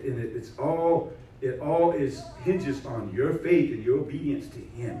 and it all hinges on your faith and your obedience to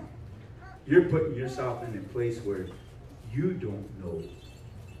him. You're putting yourself in a place where you don't know.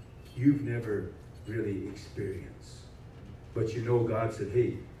 You've never really experienced. But you know God said,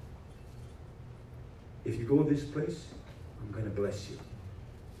 hey, if you go this place, I'm going to bless you.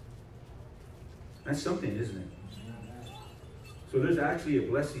 That's something, isn't it? So there's actually a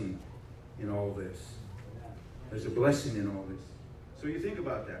blessing in all this. There's a blessing in all this. So you think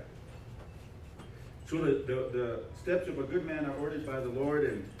about that. So the steps of a good man are ordered by the Lord,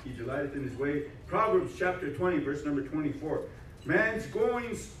 and he delighteth in his way. Proverbs chapter 20, verse number 24. Man's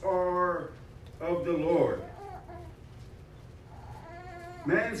goings are of the Lord.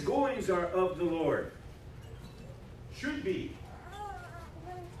 Man's goings are of the Lord. Should be.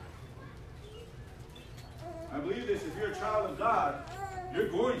 I believe this. If you're a child of God, your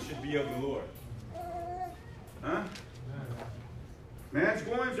goings should be of the Lord. Huh? Man's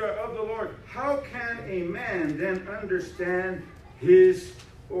goings are of the Lord. How can a man then understand his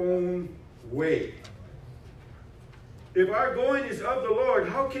own way? If our going is of the Lord,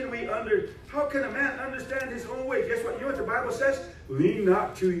 how can a man understand his own way? Guess what? You know what the Bible says? Lean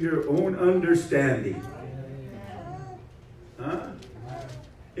not to your own understanding. Huh?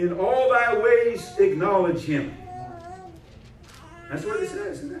 In all thy ways acknowledge him. That's what it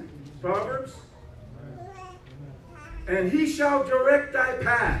says, isn't it? Proverbs. And he shall direct thy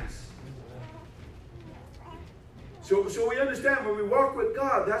paths. So we understand when we walk with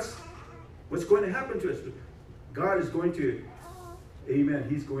God, that's what's going to happen to us. God is going to, amen,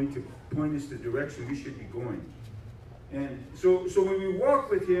 he's going to point us the direction we should be going. And so when we walk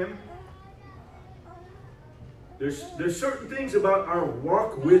with him, there's certain things about our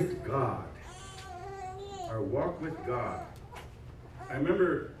walk with God. Our walk with God. I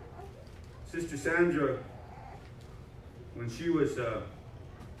remember Sister Sandra, when she was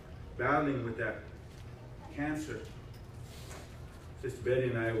battling with that cancer, Sister Betty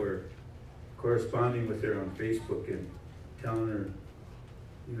and I were corresponding with her on Facebook and telling her,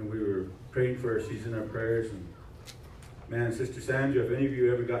 you know, we were praying for her. She's in our prayers. And man, Sister Sandra, if any of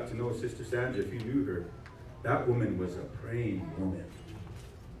you ever got to know Sister Sandra, if you knew her, that woman was a praying woman.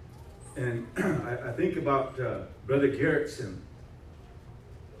 And I think about Brother Gerritsen.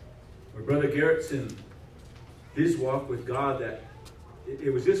 Where Brother Gerritsen, his walk with God, that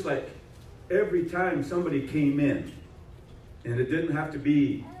it was just like every time somebody came in, and it didn't have to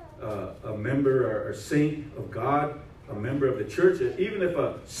be a member or a saint of God, a member of the church. Even if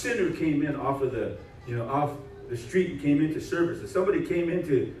a sinner came in off the street and came into service, if somebody came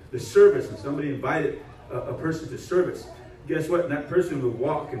into the service and somebody invited a person to service, guess what? And that person would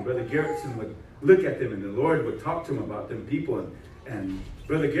walk, and Brother Gerritsen would look at them, and the Lord would talk to him about them people. And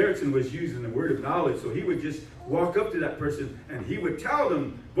Brother Gerritsen was using the word of knowledge, so he would just walk up to that person and he would tell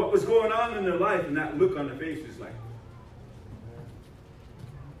them what was going on in their life, and that look on their face was like,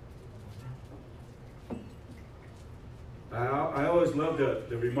 I always loved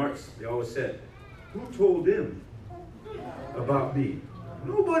the remarks they always said. Who told them about me?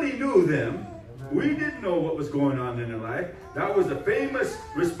 Nobody knew them. We didn't know what was going on in their life. That was a famous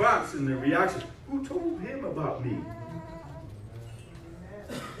response in the reaction. Who told him about me?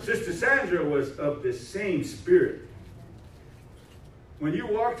 Sister Sandra was of the same spirit. When you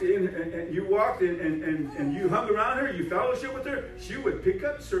walked in and you hung around her, you fellowship with her, she would pick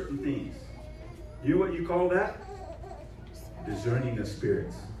up certain things. You know what you call that? Discerning of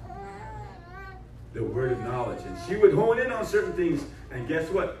spirits. The word of knowledge. And she would hone in on certain things. And guess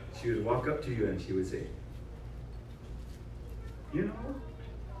what? She would walk up to you and she would say, you know,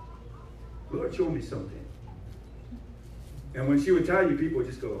 Lord, show me something. And when she would tell you, people would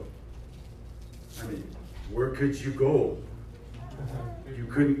just go, I mean, where could you go? You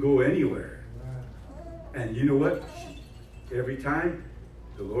couldn't go anywhere. And you know what? Every time,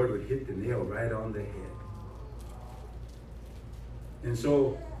 the Lord would hit the nail right on the head. And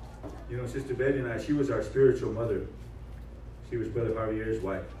so, you know, Sister Betty and I, she was our spiritual mother. She was Brother Javier's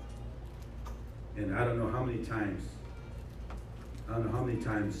wife. And I don't know how many times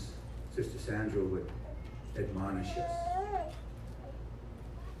Sister Sandra would admonish us.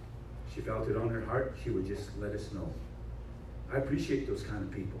 She felt it on her heart, she would just let us know. I appreciate those kind of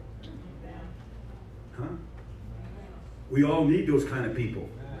people. Huh? We all need those kind of people.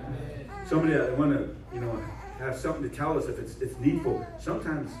 Somebody that want to, you know, have something to tell us if it's needful.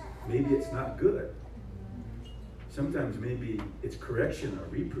 Sometimes maybe it's not good. Sometimes maybe it's correction or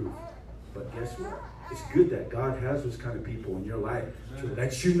reproof. But guess what? It's good that God has those kind of people in your life to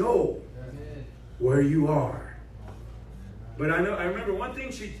let you know where you are. But I remember one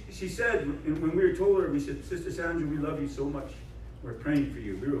thing she said when we were told her, we said, Sister Sandra, we love you so much. We're praying for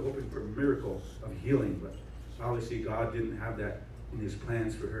you. We were hoping for a miracle of healing, but obviously God didn't have that in his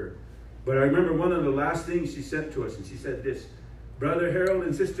plans for her. But I remember one of the last things she said to us, and she said this, Brother Harold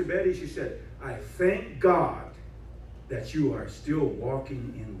and Sister Betty, she said, I thank God that you are still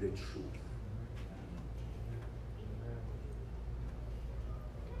walking in the truth.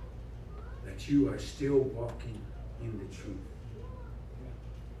 that you are still walking in the truth.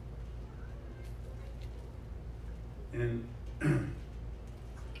 And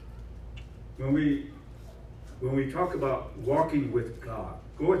when we talk about walking with God,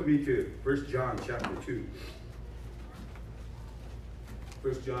 go with me to 1 John chapter 2.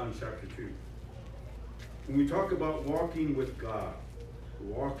 1 John chapter 2. When we talk about walking with God,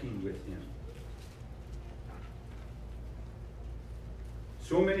 walking with Him,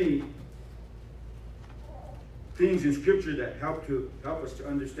 so many things in Scripture that help us to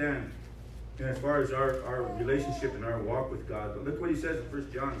understand, and as far as our relationship and our walk with God. But look what he says in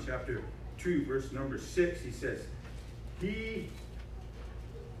 1 John chapter 2, verse number 6. He says, in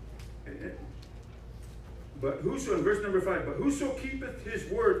verse number 5, but whoso keepeth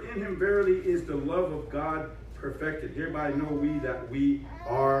his word, in him verily is the love of God perfected. Hereby know we that we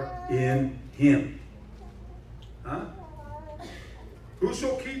are in him. Huh?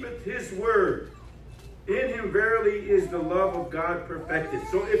 Whoso keepeth his word, in him verily is the love of God perfected.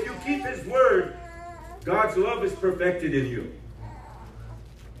 So if you keep his word, God's love is perfected in you.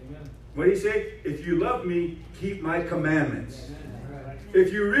 Amen. What did he say? If you love me, keep my commandments. Amen.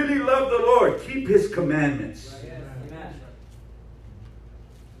 If you really love the Lord, keep his commandments. Amen.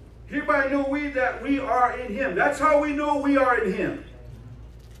 Hereby know we that we are in him. That's how we know we are in him.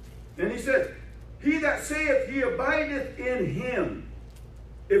 And he said, he that saith he abideth in him.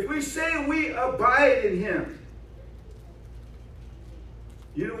 If we say we abide in him,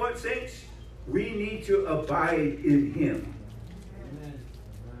 you know what, saints? We need to abide in him. Amen.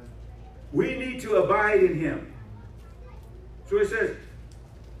 We need to abide in him. So it says,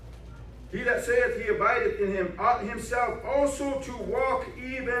 he that saith he abideth in him ought himself also to walk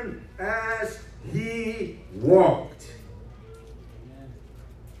even as he walked. Amen.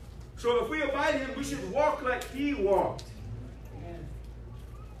 So if we abide in him, we should walk like he walked.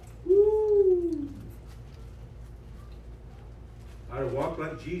 Woo. How to walk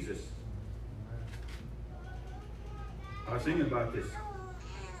like Jesus. I was thinking about this.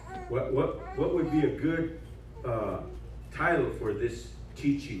 What would be a good title for this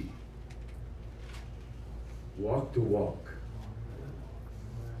teaching? Walk the walk.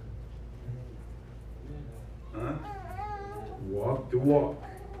 Huh? Walk the walk.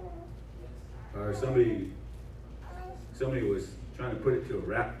 Somebody was trying to put it to a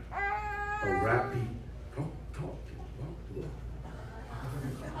rap beat. Talk, walk the walk.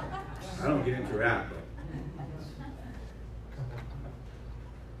 I don't get into rap, but.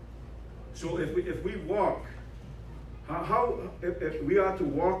 So if we walk, if we ought to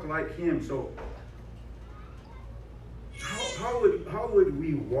walk like him, so how would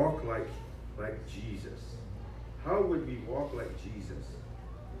we walk like Jesus? How would we walk like Jesus?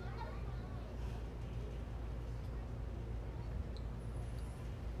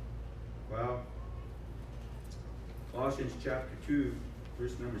 Well, Colossians chapter 2,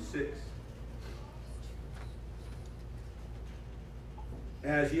 verse number 6.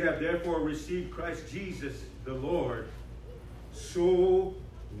 As ye have therefore received Christ Jesus the Lord, so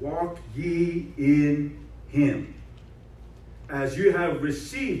walk ye in him. As you have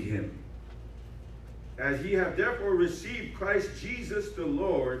received him. As ye have therefore received Christ Jesus the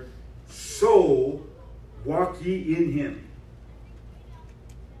Lord, so walk ye in him.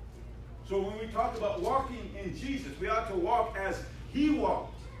 So when we talk about walking in Jesus, we ought to walk as he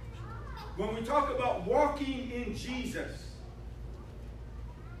walked. When we talk about walking in Jesus,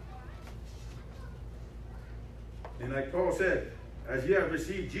 and like Paul said, as ye have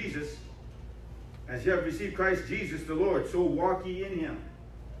received Jesus, as ye have received Christ Jesus the Lord, so walk ye in him.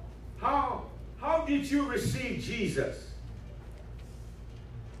 How did you receive Jesus?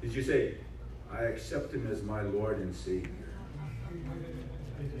 Did you say, I accept him as my Lord and Savior?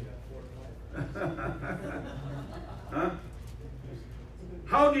 Huh?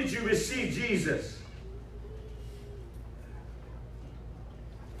 How did you receive Jesus?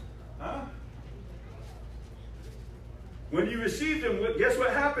 Huh? When you received him, guess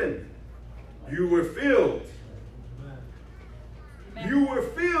what happened? You were filled. Amen. You were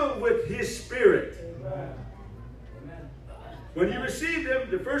filled with his Spirit. Amen. When you received him,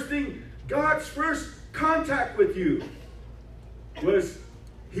 the first thing, God's first contact with you was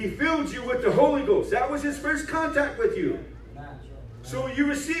he filled you with the Holy Ghost. That was his first contact with you. So you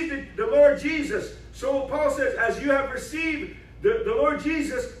received the Lord Jesus. So Paul says, as you have received the Lord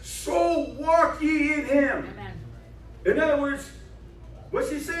Jesus, so walk ye in him. Amen. In other words, what's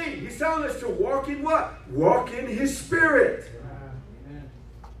he saying? He's telling us to walk in what? Walk in his Spirit. Amen.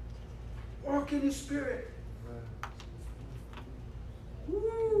 Walk in his Spirit.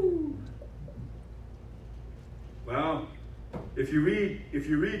 Woo. Well, if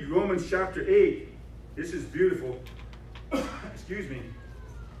you read Romans chapter 8, this is beautiful. Excuse me.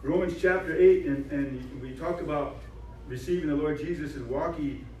 Romans chapter 8, and we talk about receiving the Lord Jesus and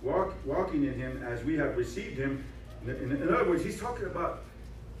walking in him as we have received him. In other words, he's talking about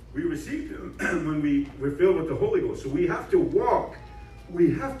we received him when we're filled with the Holy Ghost. So we have to walk.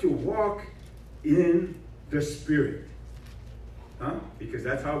 We have to walk in the Spirit. Huh? Because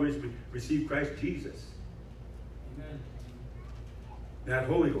that's how we receive Christ Jesus. Amen. That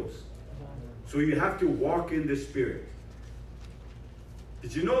Holy Ghost. So you have to walk in the Spirit.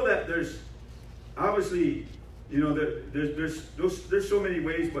 Did you know that there's obviously, there's so many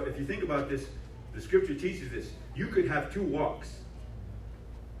ways, but if you think about this, the scripture teaches this. You could have two walks.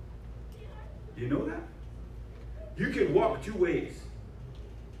 You know that? You can walk two ways.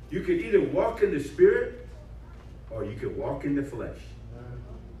 You could either walk in the Spirit or you could walk in the flesh.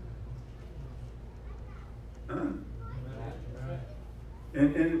 Huh?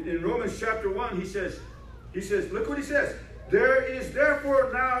 And in Romans chapter 1, he says, look what he says. There is therefore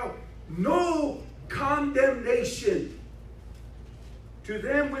now no condemnation to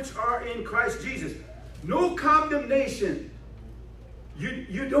them which are in Christ Jesus. No condemnation.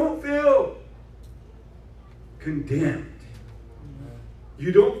 You don't feel condemned.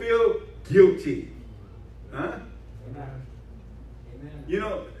 You don't feel guilty. Huh? Amen. You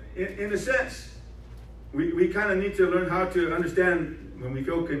know, in a sense, we kind of need to learn how to understand when we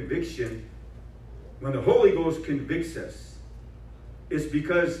feel conviction, when the Holy Ghost convicts us, it's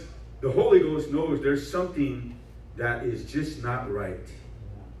because the Holy Ghost knows there's something that is just not right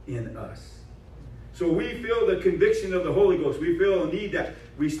in us. So we feel the conviction of the Holy Ghost. We feel a need that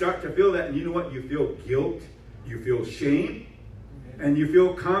we start to feel that. And you know what? You feel guilt. You feel shame. And you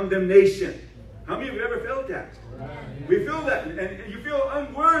feel condemnation. How many of you ever felt that? We feel that. And you feel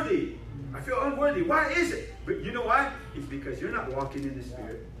unworthy. I feel unworthy. Why is it? But you know why? It's because you're not walking in the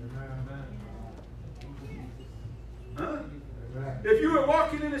Spirit. Huh? If you were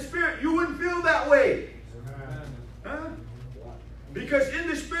walking in the Spirit, you wouldn't feel that way. Huh? Because in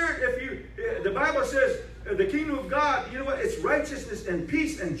the Spirit, the Bible says, the kingdom of God, you know what? It's righteousness and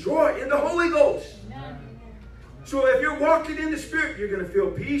peace and joy in the Holy Ghost. So if you're walking in the Spirit, you're going to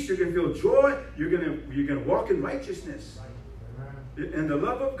feel peace, you're going to feel joy, you're going to walk in righteousness. And the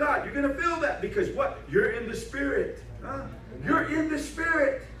love of God, you're going to feel that because what? You're in the Spirit. Huh? You're in the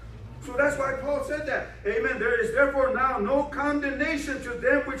Spirit. So that's why Paul said that. Amen. There is therefore now no condemnation to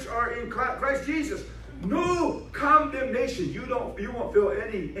them which are in Christ Jesus. No condemnation. You won't feel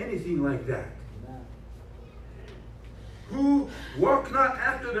anything like that. Who walk not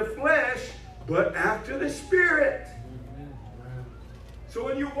after the flesh, but after the Spirit. So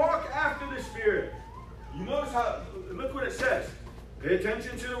when you walk after the Spirit, you notice how, look what it says. Pay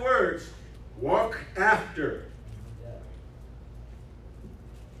attention to the words. Walk after.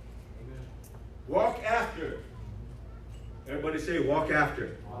 Walk after. Everybody say walk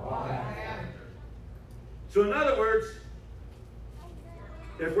after. Walk after. So in other words,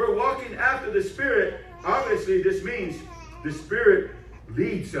 if we're walking after the Spirit, obviously this means the Spirit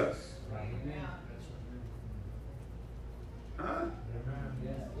leads us. Huh?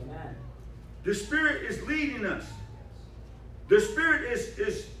 The Spirit is leading us. The Spirit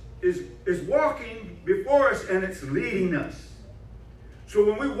is walking before us and it's leading us. So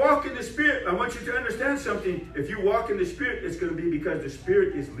when we walk in the Spirit, I want you to understand something. If you walk in the Spirit, it's going to be because the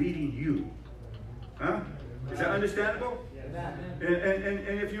Spirit is leading you. Huh? Is that understandable?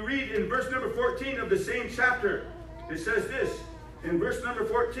 And if you read in verse number 14 of the same chapter, it says this. In verse number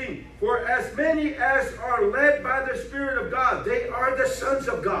 14, for as many as are led by the Spirit of God, they are the sons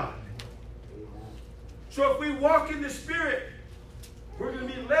of God. So if we walk in the Spirit, we're going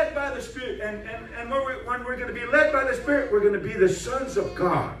to be led by the Spirit. And when we're going to be led by the Spirit, we're going to be the sons of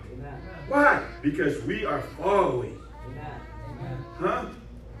God. Amen. Why? Because we are following. Amen. Huh?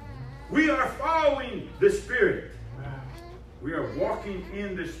 We are following the Spirit. Amen. We are walking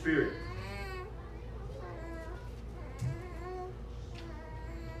in the Spirit.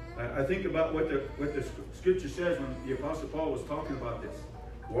 I think about what the Scripture says when the Apostle Paul was talking about this.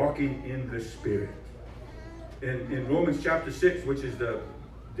 Walking in the Spirit. In Romans chapter 6, which is the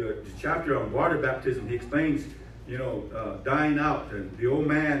chapter on water baptism, he explains, dying out, and the old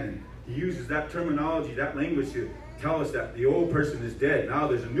man, and he uses that terminology, that language to tell us that the old person is dead. Now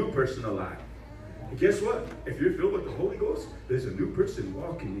there's a new person alive. And guess what? If you're filled with the Holy Ghost, there's a new person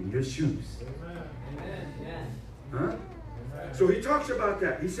walking in your shoes. Amen. Huh? So he talks about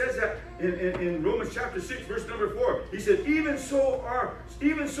that. He says that in Romans chapter 6, verse number 4. He said, even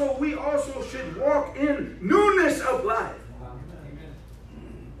so we also should walk in newness of life.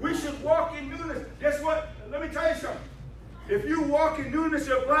 We should walk in newness. Guess what? Let me tell you something. If you walk in newness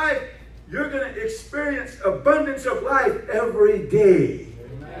of life, you're going to experience abundance of life every day.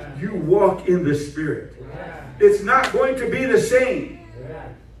 Amen. You walk in the Spirit. Amen. It's not going to be the same.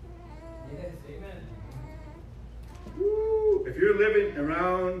 Amen. Yes, amen. Woo. If you're living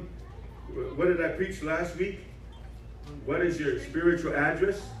around, what did I preach last week? What is your spiritual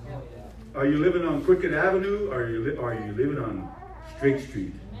address? Oh, yeah. Are you living on Crooked Avenue, or are you living on Straight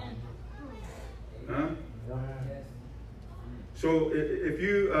Street? Huh? Yes. So if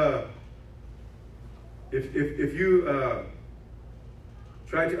you if you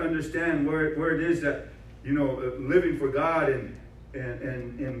try to understand where it is that, you know, living for God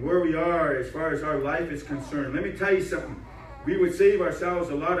and where we are as far as our life is concerned, let me tell you something. We would save ourselves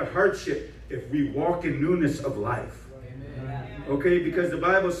a lot of hardship if we walk in newness of life. Amen. Okay, because the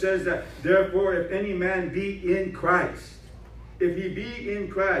Bible says that, therefore, if any man be in Christ, if he be in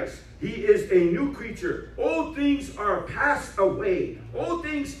Christ, he is a new creature. Old things are passed away. Old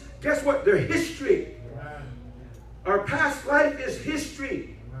things, guess what? They're history. Amen. Our past life is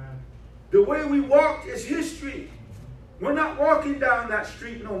history. Amen. The way we walked is history. We're not walking down that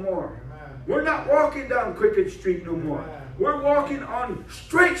street no more. Amen. We're not walking down Crooked Street no more. We're walking on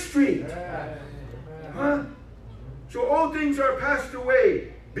Straight Street. Amen. Huh? So all things are passed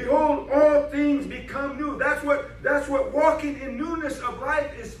away. Behold, all things become new. That's what walking in newness of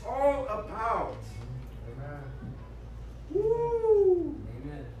life is all about. Amen. Woo!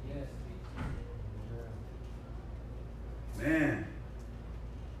 Amen. Yes. Man.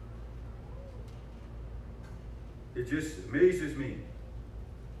 It just amazes me.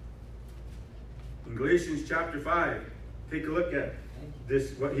 In Galatians chapter 5, take a look at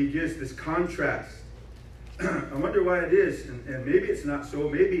this, what he gives, this contrast. I wonder why it is, and maybe it's not so.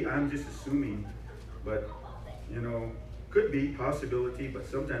 Maybe I'm just assuming, but, you know, could be, possibility, but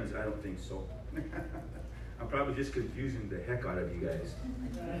sometimes I don't think so. I'm probably just confusing the heck out of you guys.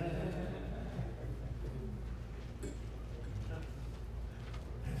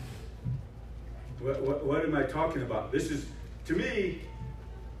 What am I talking about? This is, to me,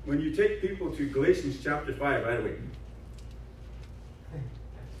 when you take people to Galatians chapter 5, right away.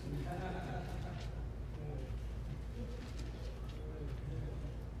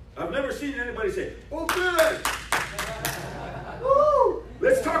 I've never seen anybody say, oh, good. Woo!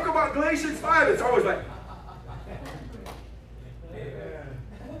 Let's talk about Galatians 5. It's always like,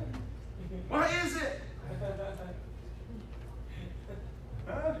 why is it?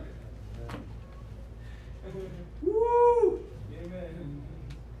 Huh? Woo!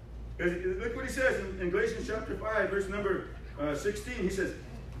 Look what he says in Galatians chapter 5, verse number 16. He says,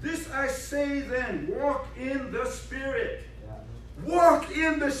 this I say then, walk in the Spirit. Walk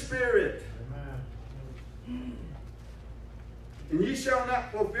in the Spirit. Amen. And ye shall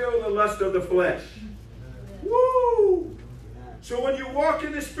not fulfill the lust of the flesh. Woo! So when you walk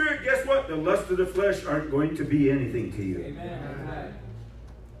in the Spirit, guess what? The lust of the flesh aren't going to be anything to you. Amen.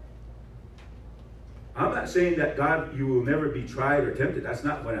 I'm not saying that God, you will never be tried or tempted. That's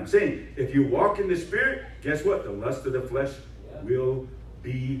not what I'm saying. If you walk in the Spirit, guess what? The lust of the flesh will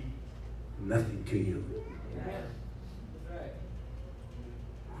be nothing to you. Amen. That's right.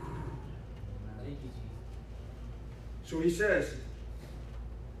 Thank you, Jesus. So he says,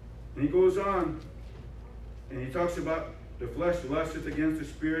 and he goes on, and he talks about the flesh lusteth against the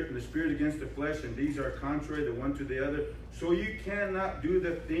Spirit, and the Spirit against the flesh, and these are contrary the one to the other. So you cannot do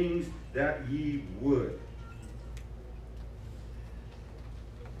the things that ye would.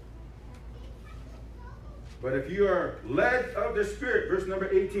 But if you are led of the Spirit, verse number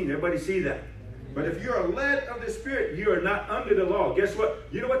 18, everybody see that? But if you are led of the Spirit, you are not under the law. Guess what?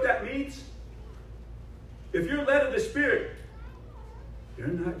 You know what that means? If you're led of the Spirit, you're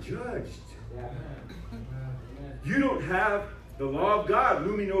not judged. Yeah. You don't have the law of God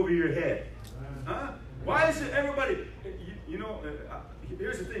looming over your head. Huh? Why is it everybody,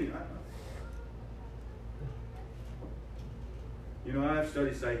 here's the thing. I've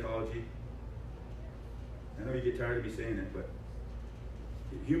studied psychology. I know you get tired of me saying it, but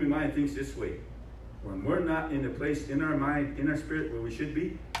the human mind thinks this way. When we're not in a place in our mind, in our spirit where we should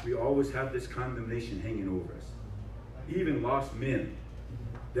be, we always have this condemnation hanging over us. Even lost men.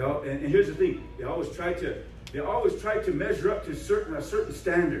 And here's the thing, they always try to measure up to a certain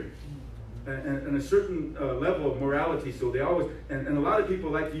standard and a certain level of morality. So they always, and a lot of people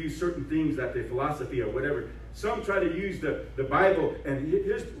like to use certain things, that their philosophy or whatever. Some try to use the Bible, and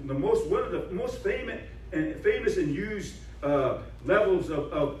here's one of the most famous and used levels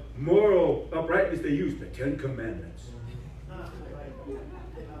of moral uprightness. They use the 10 Commandments.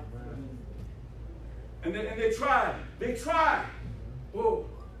 And they try. Oh,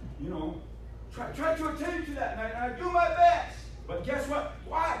 try to attain to that, and I do my best.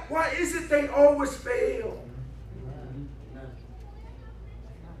 always fail?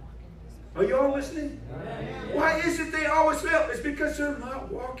 Are you all listening? Why is it they always fail? It's because they're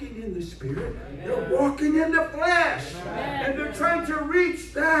not walking in the Spirit. They're walking in the flesh. And they're trying to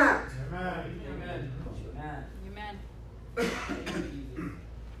reach that.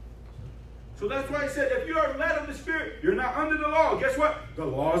 So that's why I said, if you are led of the Spirit, you're not under the law. Guess what? The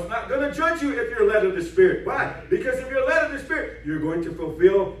law is not going to judge you if you're led of the Spirit. Why? Because if you're led of the Spirit, you're going to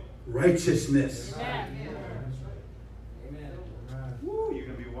fulfill righteousness. Amen. Woo, you're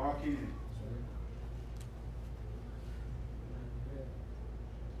going to be walking in.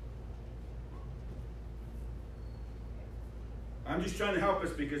 I'm just trying to help us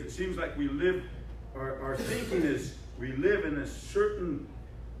because it seems like we live, our thinking is, we live in a certain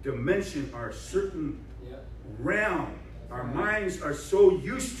dimension, or certain realm. Our minds are so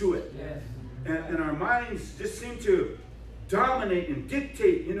used to it. And our minds just seem to dominate and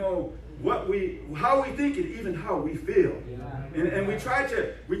dictate, you know, how we think and even how we feel. And we try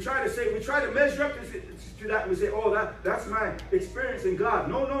to measure up to that. We say, oh, that's my experience in God.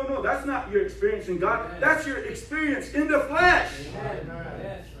 No, that's not your experience in God. That's your experience in the flesh.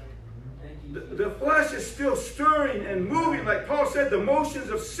 The flesh is still stirring and moving. Like Paul said, the motions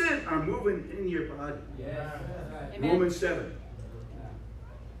of sin are moving in your body. Romans 7.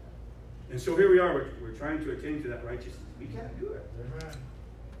 And so here we are. We're trying to attain to that righteousness. We can't do it.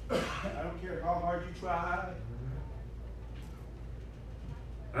 I don't care how hard you try.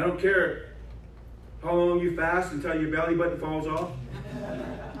 I don't care how long you fast until your belly button falls off.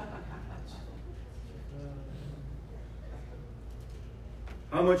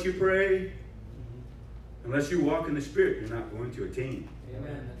 How much you pray. Unless you walk in the Spirit, you're not going to attain.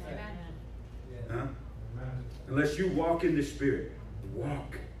 Amen. Huh? Unless you walk in the Spirit.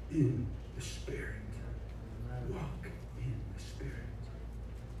 Walk in the Spirit. Walk in the Spirit.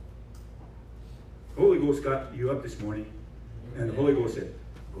 The Holy Ghost got you up this morning, and the Holy Ghost said,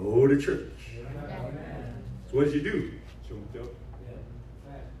 go to church. So what did you do? Jumped up.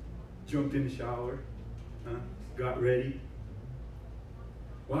 Jumped in the shower. Got ready.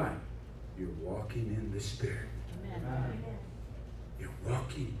 Why? You're walking in the Spirit. You're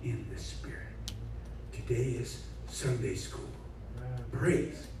walking in the Spirit. Today is Sunday school.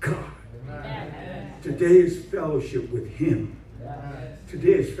 Praise God. Today is fellowship with Him.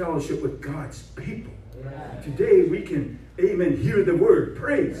 Today is fellowship with God's people. Today we can, amen, hear the word.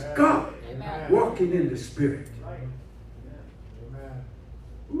 Praise God. Walking in the Spirit.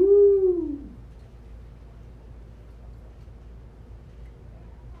 Woo.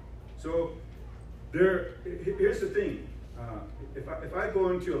 So here's the thing. If I go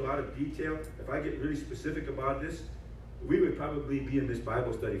into a lot of detail, if I get really specific about this, we would probably be in this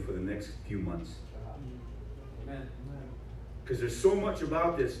Bible study for the next few months. Because there's so much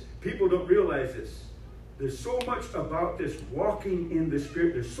about this. People don't realize this. There's so much about this walking in the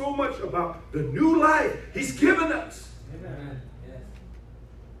Spirit. There's so much about the new life He's given us.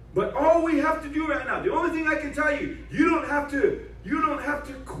 But all we have to do right now, the only thing I can tell you, you don't have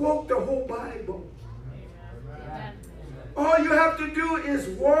to quote the whole Bible. All you have to do is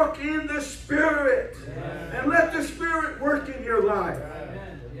walk in the Spirit and let the Spirit work in your life.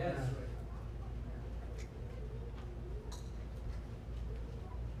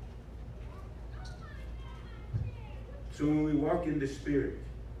 So when we walk in the Spirit,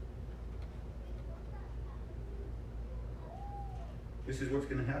 this is what's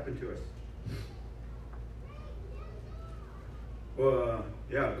going to happen to us. Well,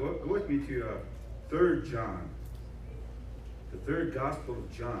 go with me to 3 John. The 3rd Gospel of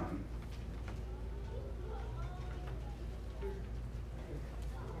John.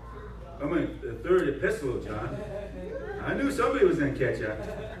 I mean, the 3rd Epistle of John. I knew somebody was going to catch up.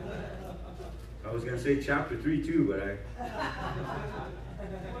 I was going to say chapter 3 too, but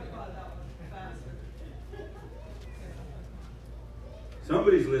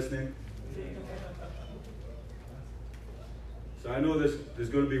somebody's listening. So I know there's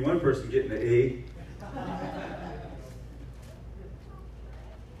going to be one person getting an A.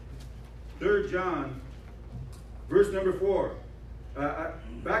 3 John, verse number 4.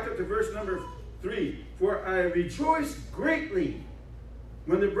 Back up to verse number 3. For I rejoiced greatly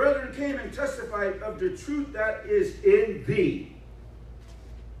when the brethren came and testified of the truth that is in thee,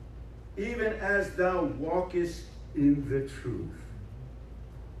 even as thou walkest in the truth.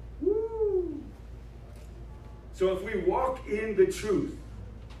 Woo! So if we walk in the truth,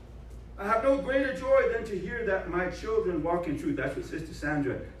 I have no greater joy than to hear that my children walk in truth. That's what Sister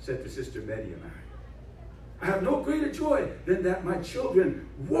Sandra said to Sister Betty and I. I have no greater joy than that my children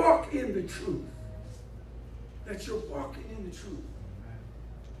walk in the truth. That you're walking in the truth.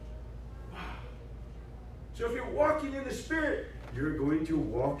 Wow. So if you're walking in the Spirit, you're going to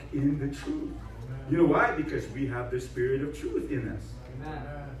walk in the truth. You know why? Because we have the Spirit of truth in us. Amen.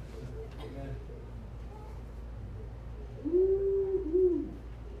 Amen. Woo-hoo.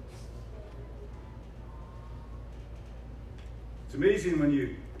 It's amazing when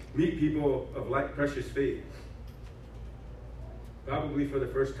you meet people of like precious faith, probably for the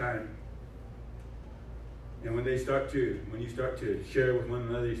first time. And when you start to share with one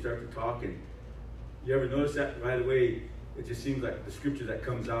another, you start to talk, and you ever notice that right away? It just seems like the scripture that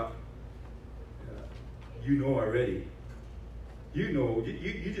comes out, you know already. You know,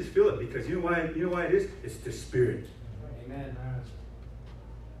 you just feel it, because you know why it is? It's the Spirit. Amen.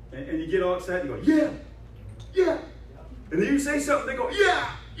 And you get all excited, you go, yeah, yeah. And then you say something, they go,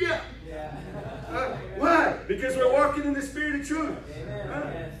 yeah, yeah. Yeah. Why? Because we're walking in the Spirit of truth. Amen. Huh?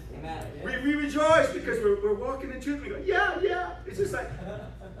 Yes. Amen. We rejoice because we're walking in truth. We go, yeah, yeah. It's just like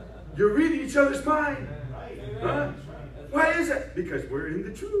you're reading each other's mind. Huh? Why is it? Because we're in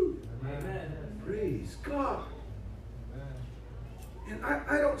the truth. Amen. Praise God. And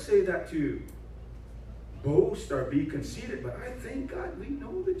I don't say that to boast or be conceited, but I thank God we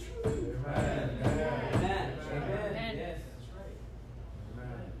know the truth. Amen. Amen. Amen. Yes.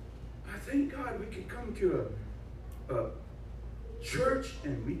 I thank God we can come to a church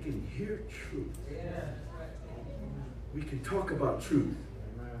and we can hear truth. Yeah. We can talk about truth.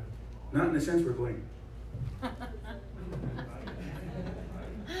 Not in the sense we're going, huh?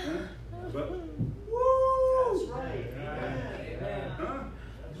 But, woo! That's right. Amen. Huh?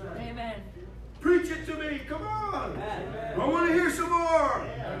 Amen. Preach it to me. Come on. Amen. I want to hear some more.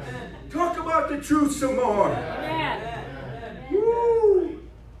 Amen. Talk about the truth some more. Amen. Woo!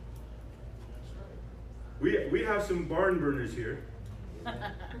 We have some barn burners here.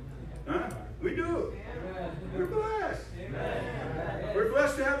 Huh? We do. We're blessed. Amen. We're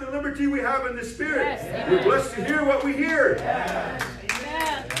blessed to have the liberty we have in the Spirit. Yes. We're blessed to hear what we hear.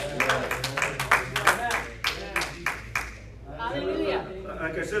 Amen. Hallelujah.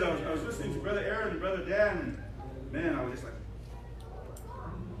 Like I said, I was listening to Brother Aaron and Brother Dan, and man, I was just like,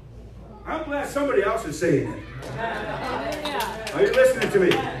 I'm glad somebody else is saying it. Hallelujah. Are you listening to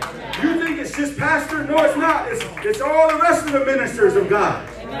me? You think it's just pastor? No, it's not. It's all the rest of the ministers of God.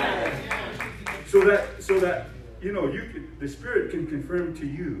 Amen. So that you know, the Spirit can confirm to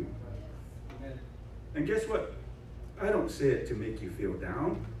you. And guess what? I don't say it to make you feel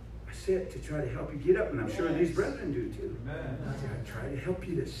down. I say it to try to help you get up, and I'm sure these brethren do too. I try to help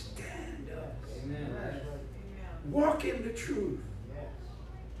you to stand up. Amen. Walk in the truth.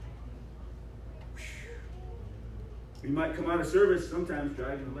 We might come out of service sometimes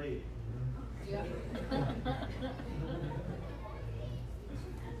driving late. Yeah.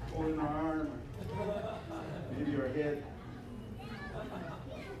 Holding our arm, or maybe our head.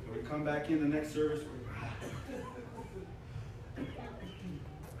 We come back in the next service.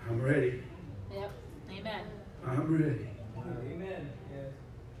 I'm ready. Yep. Amen. I'm ready. Amen. Yes.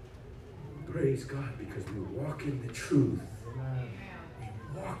 Praise God, because we walk in the truth.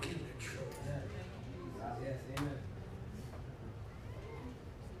 We walk in the truth. Yes. Amen.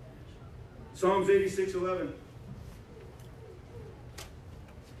 Psalms 86:11.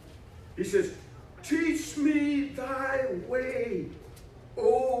 He says, teach me thy way,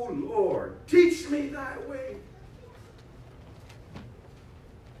 O Lord. Teach me thy way.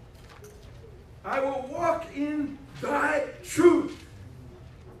 I will walk in thy truth.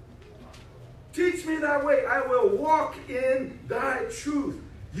 Teach me thy way. I will walk in thy truth.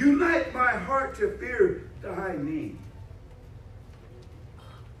 Unite my heart to fear thy name.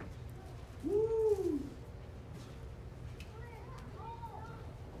 Woo.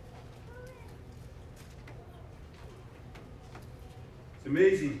 It's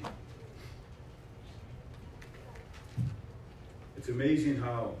amazing. It's amazing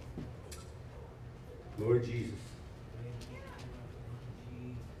how Lord Jesus,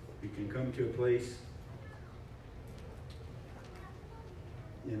 we can come to a place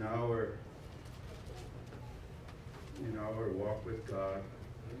in our walk with God.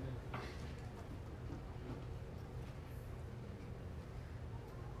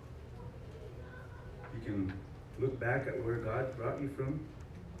 You can look back at where God brought you from,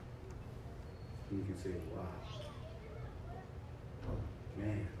 and you can say, wow,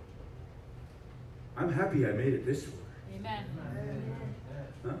 man, I'm happy I made it this far. Amen.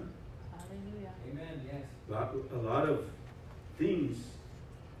 Huh? Hallelujah. Amen. Yes. A lot of things,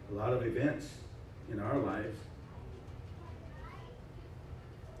 a lot of events in our lives,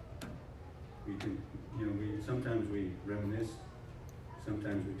 we can, sometimes we reminisce,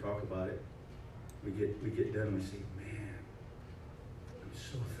 sometimes we talk about it. We get done and we say, man, I'm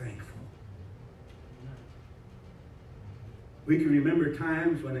so thankful. We can remember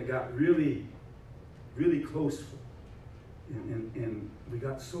times when it got really, really close. And we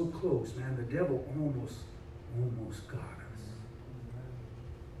got so close, man, the devil almost got us.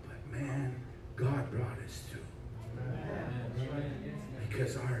 But man, God brought us through.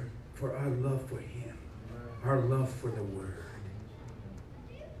 Because for our love for him, our love for the word,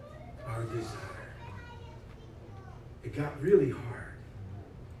 our desire. It got really hard.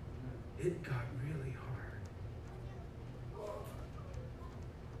 It got really hard.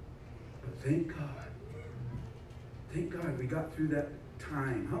 But thank God. Thank God we got through that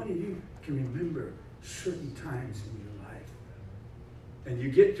time. How many of you can remember certain times in your life? And you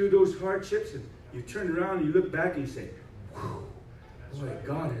get through those hardships and you turn around and you look back and you say, whew, boy,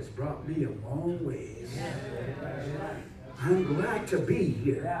 God has brought me a long ways. I'm glad to be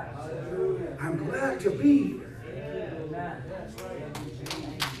here. I'm glad to be here.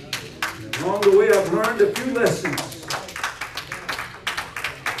 And along the way I've learned a few lessons.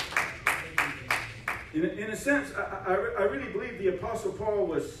 In a sense, I really believe the Apostle Paul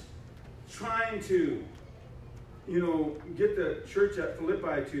was trying to, get the church at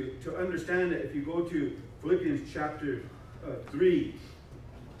Philippi to understand that if you go to Philippians chapter 3,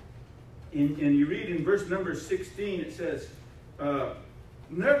 and you read in verse number 16, it says,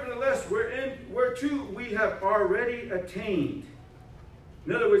 nevertheless, whereto we have already attained.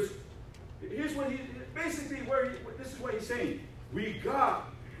 In other words, here's what this is what he's saying. We got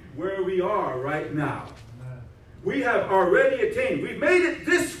where we are right now. We have already attained. We've made it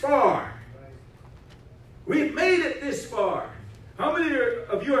this far. We've made it this far. How many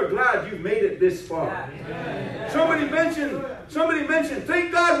of you are glad you've made it this far? Somebody mentioned,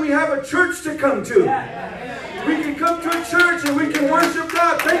 thank God we have a church to come to. We can come to a church and we can worship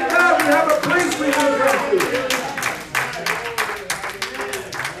God. Thank God we have a place we can come to.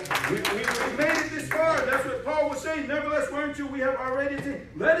 We made it this far. That's what Paul was saying. Nevertheless, whereunto we have already attained.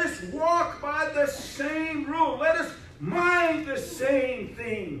 Let us walk by the same rule. Let us mind the same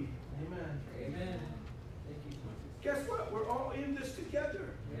thing. Amen. Amen. Thank you. Guess what? We're all in this together.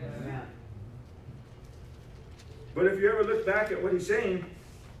 Amen. But if you ever look back at what he's saying,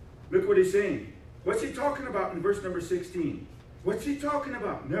 look what he's saying. What's he talking about in verse number 16? What's he talking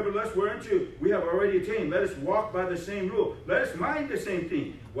about? Nevertheless, whereunto we have already attained. Let us walk by the same rule. Let us mind the same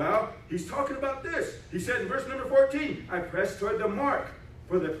thing. Well, he's talking about this. He said in verse number 14, I press toward the mark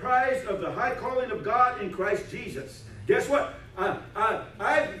for the prize of the high calling of God in Christ Jesus. Guess what?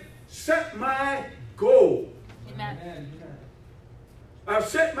 I've set my goal. Amen. I've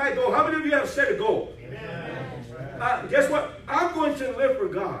set my goal. How many of you have set a goal? Guess what? I'm going to live for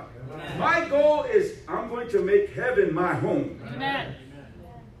God. Amen. My goal is I'm going to make heaven my home. Amen.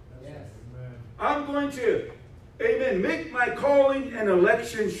 I'm going to, amen, make my calling and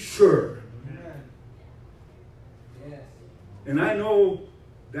election sure. Amen. Yes. And I know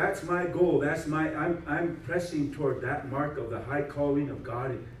that's my goal. I'm pressing toward that mark of the high calling of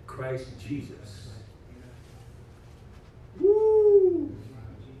God in Christ Jesus. Woo!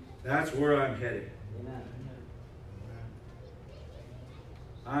 That's where I'm headed. Amen.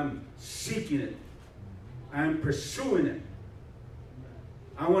 I'm seeking it. I'm pursuing it.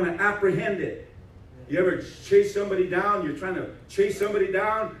 I want to apprehend it. You ever chase somebody down? You're trying to chase somebody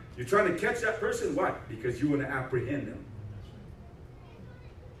down. You're trying to catch that person. Why? Because you want to apprehend them.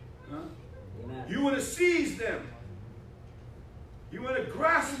 Huh? You want to seize them. You want to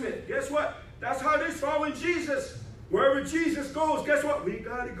grasp it. Guess what? That's how it is following Jesus. Wherever Jesus goes, guess what? We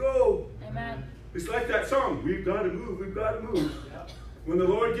got to go. Amen. It's like that song. We've got to move. We've got to move. When the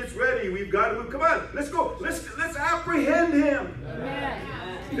Lord gets ready, we've got to move. Come on, let's go. Let's apprehend Him. Amen.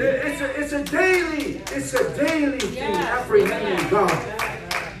 It's a daily thing, apprehending God.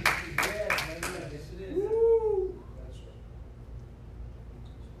 Woo.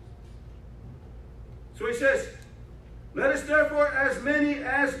 So he says, let us therefore, as many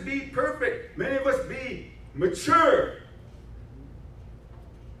as be perfect, many of us be mature,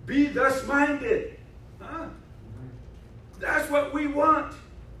 be thus minded. Huh? That's what we want.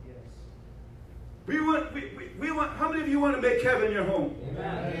 We want. How many of you want to make heaven your home?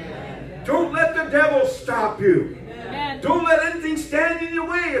 Amen. Don't let the devil stop you. Amen. Don't let anything stand in your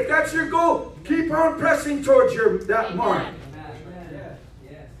way. If that's your goal, keep on pressing towards that mark. Amen.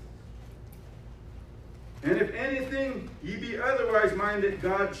 Yes. And if anything ye be otherwise minded,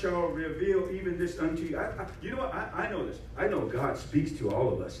 God shall reveal even this unto you. You know what? I know this. I know God speaks to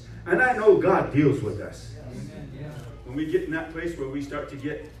all of us. And I know God deals with us. When we get in that place where we start to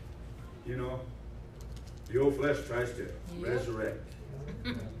get, the old flesh tries to resurrect.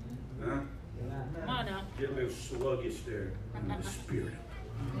 Huh? Come on now. Get a little sluggish there in the spirit.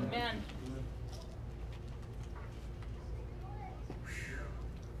 Amen.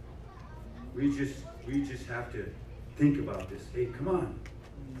 We just have to think about this. Hey, come on.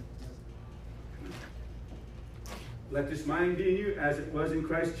 Let this mind be in you as it was in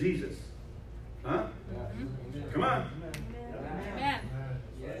Christ Jesus. Huh? Come on. Amen.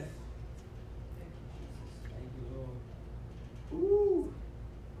 Yes. Thank you, Lord. Ooh.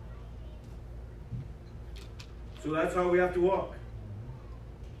 So that's how we have to walk.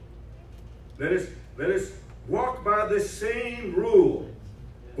 Let us walk by the same rule.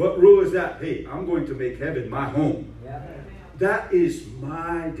 What rule is that? Hey, I'm going to make heaven my home. Yeah. That is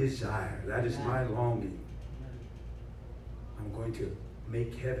my desire. That is my longing. I'm going to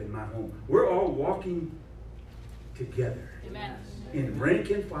make heaven my home. We're all walking together. Amen. In rank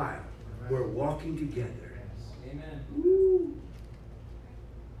and file, we're walking together. Amen. Woo.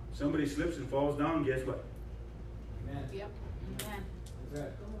 Somebody slips and falls down, guess what? Amen. Yep. Amen. That's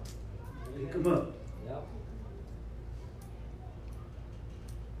right. Pick them up. Yep.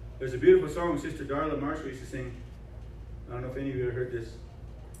 There's a beautiful song Sister Darla Marshall used to sing. I don't know if any of you ever heard this.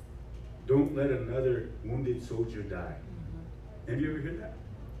 Don't let another wounded soldier die. Have you ever heard that?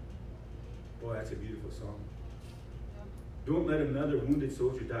 Boy, that's a beautiful song. Don't let another wounded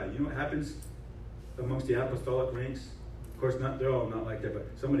soldier die. You know what happens amongst the apostolic ranks? Of course, they're all not like that, but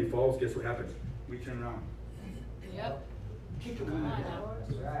somebody falls, guess what happens? We turn around. Yep. Kick them Come on out. now.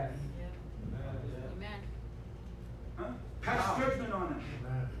 That's right. Amen. Huh? Pass judgment on them.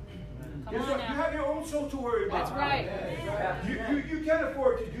 Come Guess on what? You now. have your own soul to worry about. That's right. You can't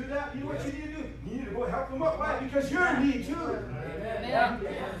afford to do that. You know what you need to do? You need to go help them up. Why? Because you're in need too. Amen. Amen.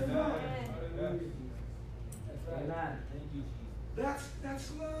 Come on. That's right. Amen. Thank you, Jesus.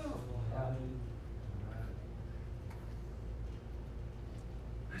 That's love.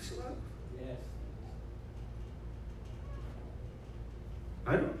 That's love. Yes.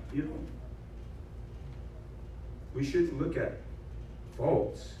 I don't, we shouldn't look at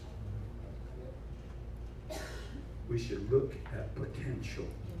faults. We should look at potential.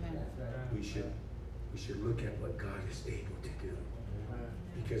 Amen. We should look at what God is able to do.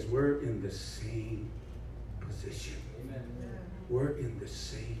 Because we're in the same position. Amen. We're in the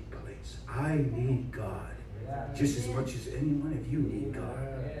same place. I need God Yeah. just as much as any one of you need God.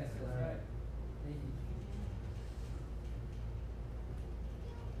 Yes, that's right. Thank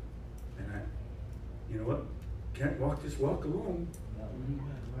you. And you know what? Can't walk this walk alone.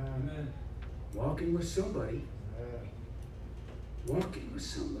 Amen. Walking with somebody. Walking with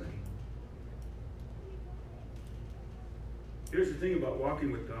somebody. Here's the thing about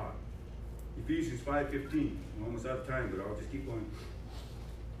walking with God. Ephesians 5:15. I'm almost out of time, but I'll just keep going.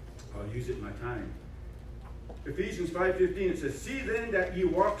 I'll use it in my time. Ephesians 5:15, it says, see then that ye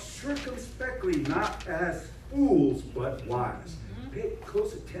walk circumspectly, not as fools, but wise. Pay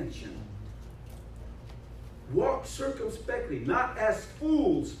close attention. Walk circumspectly, not as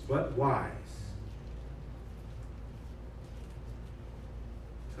fools, but wise.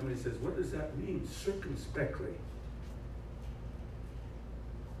 Somebody says, what does that mean, circumspectly?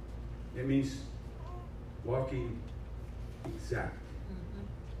 It means walking exact.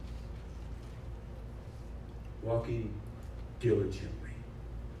 Walking diligently.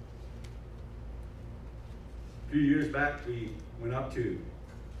 A few years back, we went up to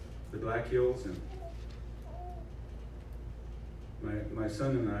the Black Hills, and my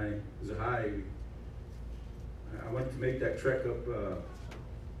son and I, Zahai, I went to make that trek up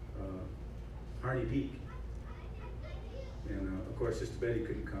Harney Peak. And of course, Sister Betty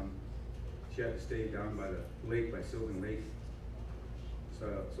couldn't come. She had to stay down by the lake, by Sylvan Lake.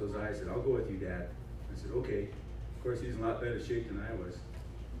 So Zahai said, I'll go with you, Dad. I said, okay. Of course, he's in a lot better shape than I was.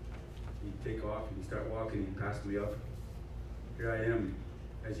 He'd take off and he'd start walking, he'd pass me up. Here I am.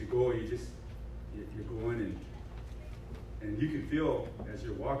 As you go, you're going, and you can feel as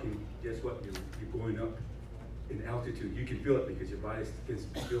you're walking, guess what? You're going up in altitude. You can feel it because your body can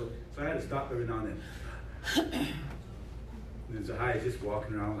feel it. So I had to stop every now and then. And then Zahai is just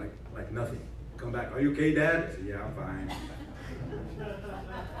walking around like nothing. Come back, are you okay, Dad? I said, yeah, I'm fine.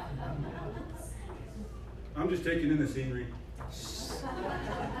 I'm just taking in the scenery. As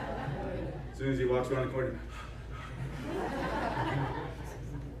soon as he walks around the corner.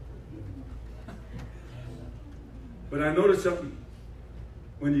 But I noticed something.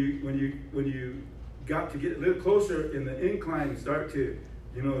 When you got to get a little closer in the incline, start to,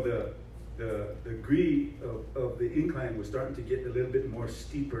 the degree of the incline was starting to get a little bit more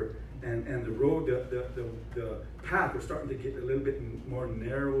steeper, and the road, the path was starting to get a little bit more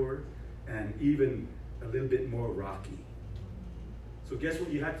narrower, and even a little bit more rocky. So guess what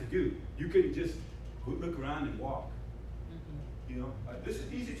you had to do? You couldn't just look around and walk. This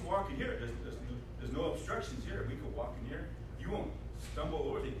is easy to walk in here. There's no obstructions here. We could walk in here. You won't stumble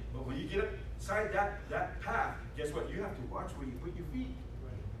over things. But when you get inside that path, guess what? You have to watch where you put your feet.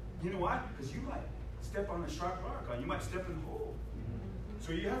 You know why? Because you might step on a sharp rock, or you might step in a hole.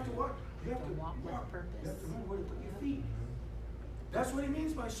 So you have to walk. You have to walk with purpose. You have to know where to put your feet. That's what he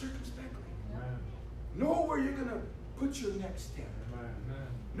means by circumspectly. Know where you're going to put your next step.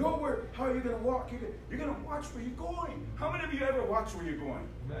 Know how you're going to walk. You're going to watch where you're going. How many of you ever watch where you're going?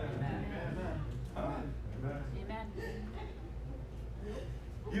 Amen.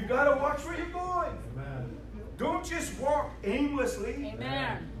 You've got to watch where you're going. Don't just walk aimlessly.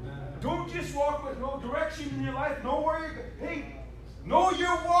 Amen. Don't just walk with no direction in your life. Know where you're going. Hey, know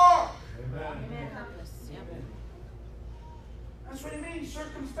your walk. Amen. Purpose. Yep. That's what he means,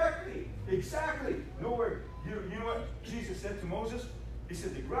 circumspectly. Exactly. Know where. You know what Jesus said to Moses? He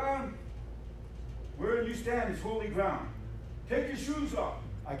said, the ground where you stand is holy ground. Take your shoes off.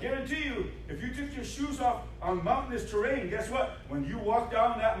 I guarantee you, if you took your shoes off on mountainous terrain, guess what? When you walk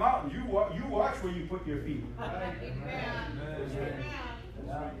down that mountain, you watch where you put your feet.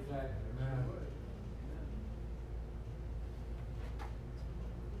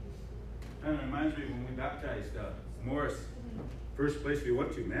 And it reminds me when we baptized Morris, first place we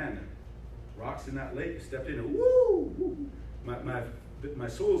went to, man, rocks in that lake, I stepped in and woo! My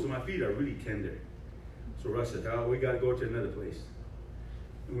soles of my feet are really tender. So Russ said, oh, we got to go to another place.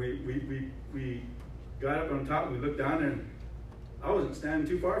 And we got up on top and we looked down and I wasn't standing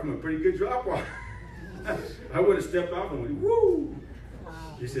too far from a pretty good drop off. I would have stepped off and went, woo!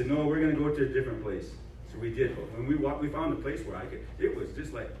 He said, no, we're going to go to a different place. So we did. But when we walked, we found a place where it was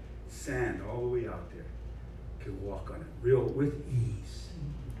just like sand all the way out there. Could walk on it with ease.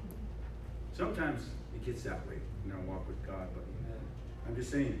 Sometimes it gets that way in our walk with God, but I'm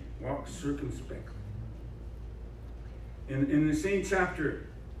just saying, walk circumspectly. In the same chapter,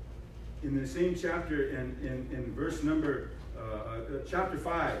 in verse number, chapter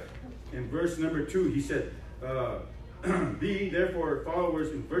 5, in verse number 2, he said, be therefore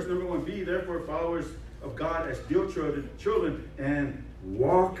followers, in verse number 1, be therefore followers of God as dear children, and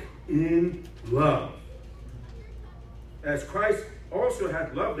walk in love. As Christ also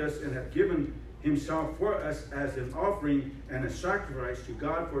hath loved us and hath given himself for us as an offering and a sacrifice to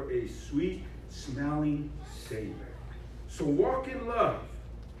God for a sweet-smelling savor. So walk in love.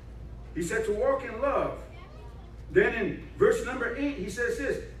 He said to walk in love. Then in verse number 8, he says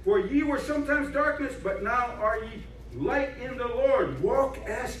this, for ye were sometimes darkness, but now are ye light in the Lord. Walk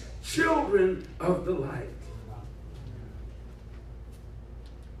as children of the light.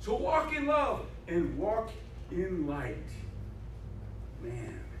 So walk in love and walk in light.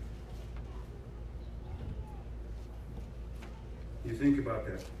 Man. You think about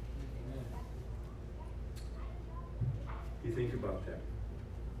that. You think about that.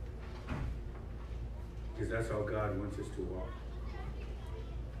 Because that's how God wants us to walk.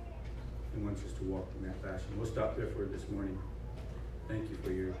 He wants us to walk in that fashion. We'll stop there for this morning. Thank you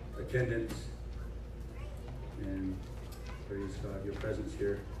for your attendance. And praise God, your presence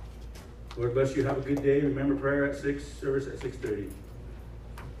here. Lord bless you. Have a good day. Remember prayer at 6, service at 6:30.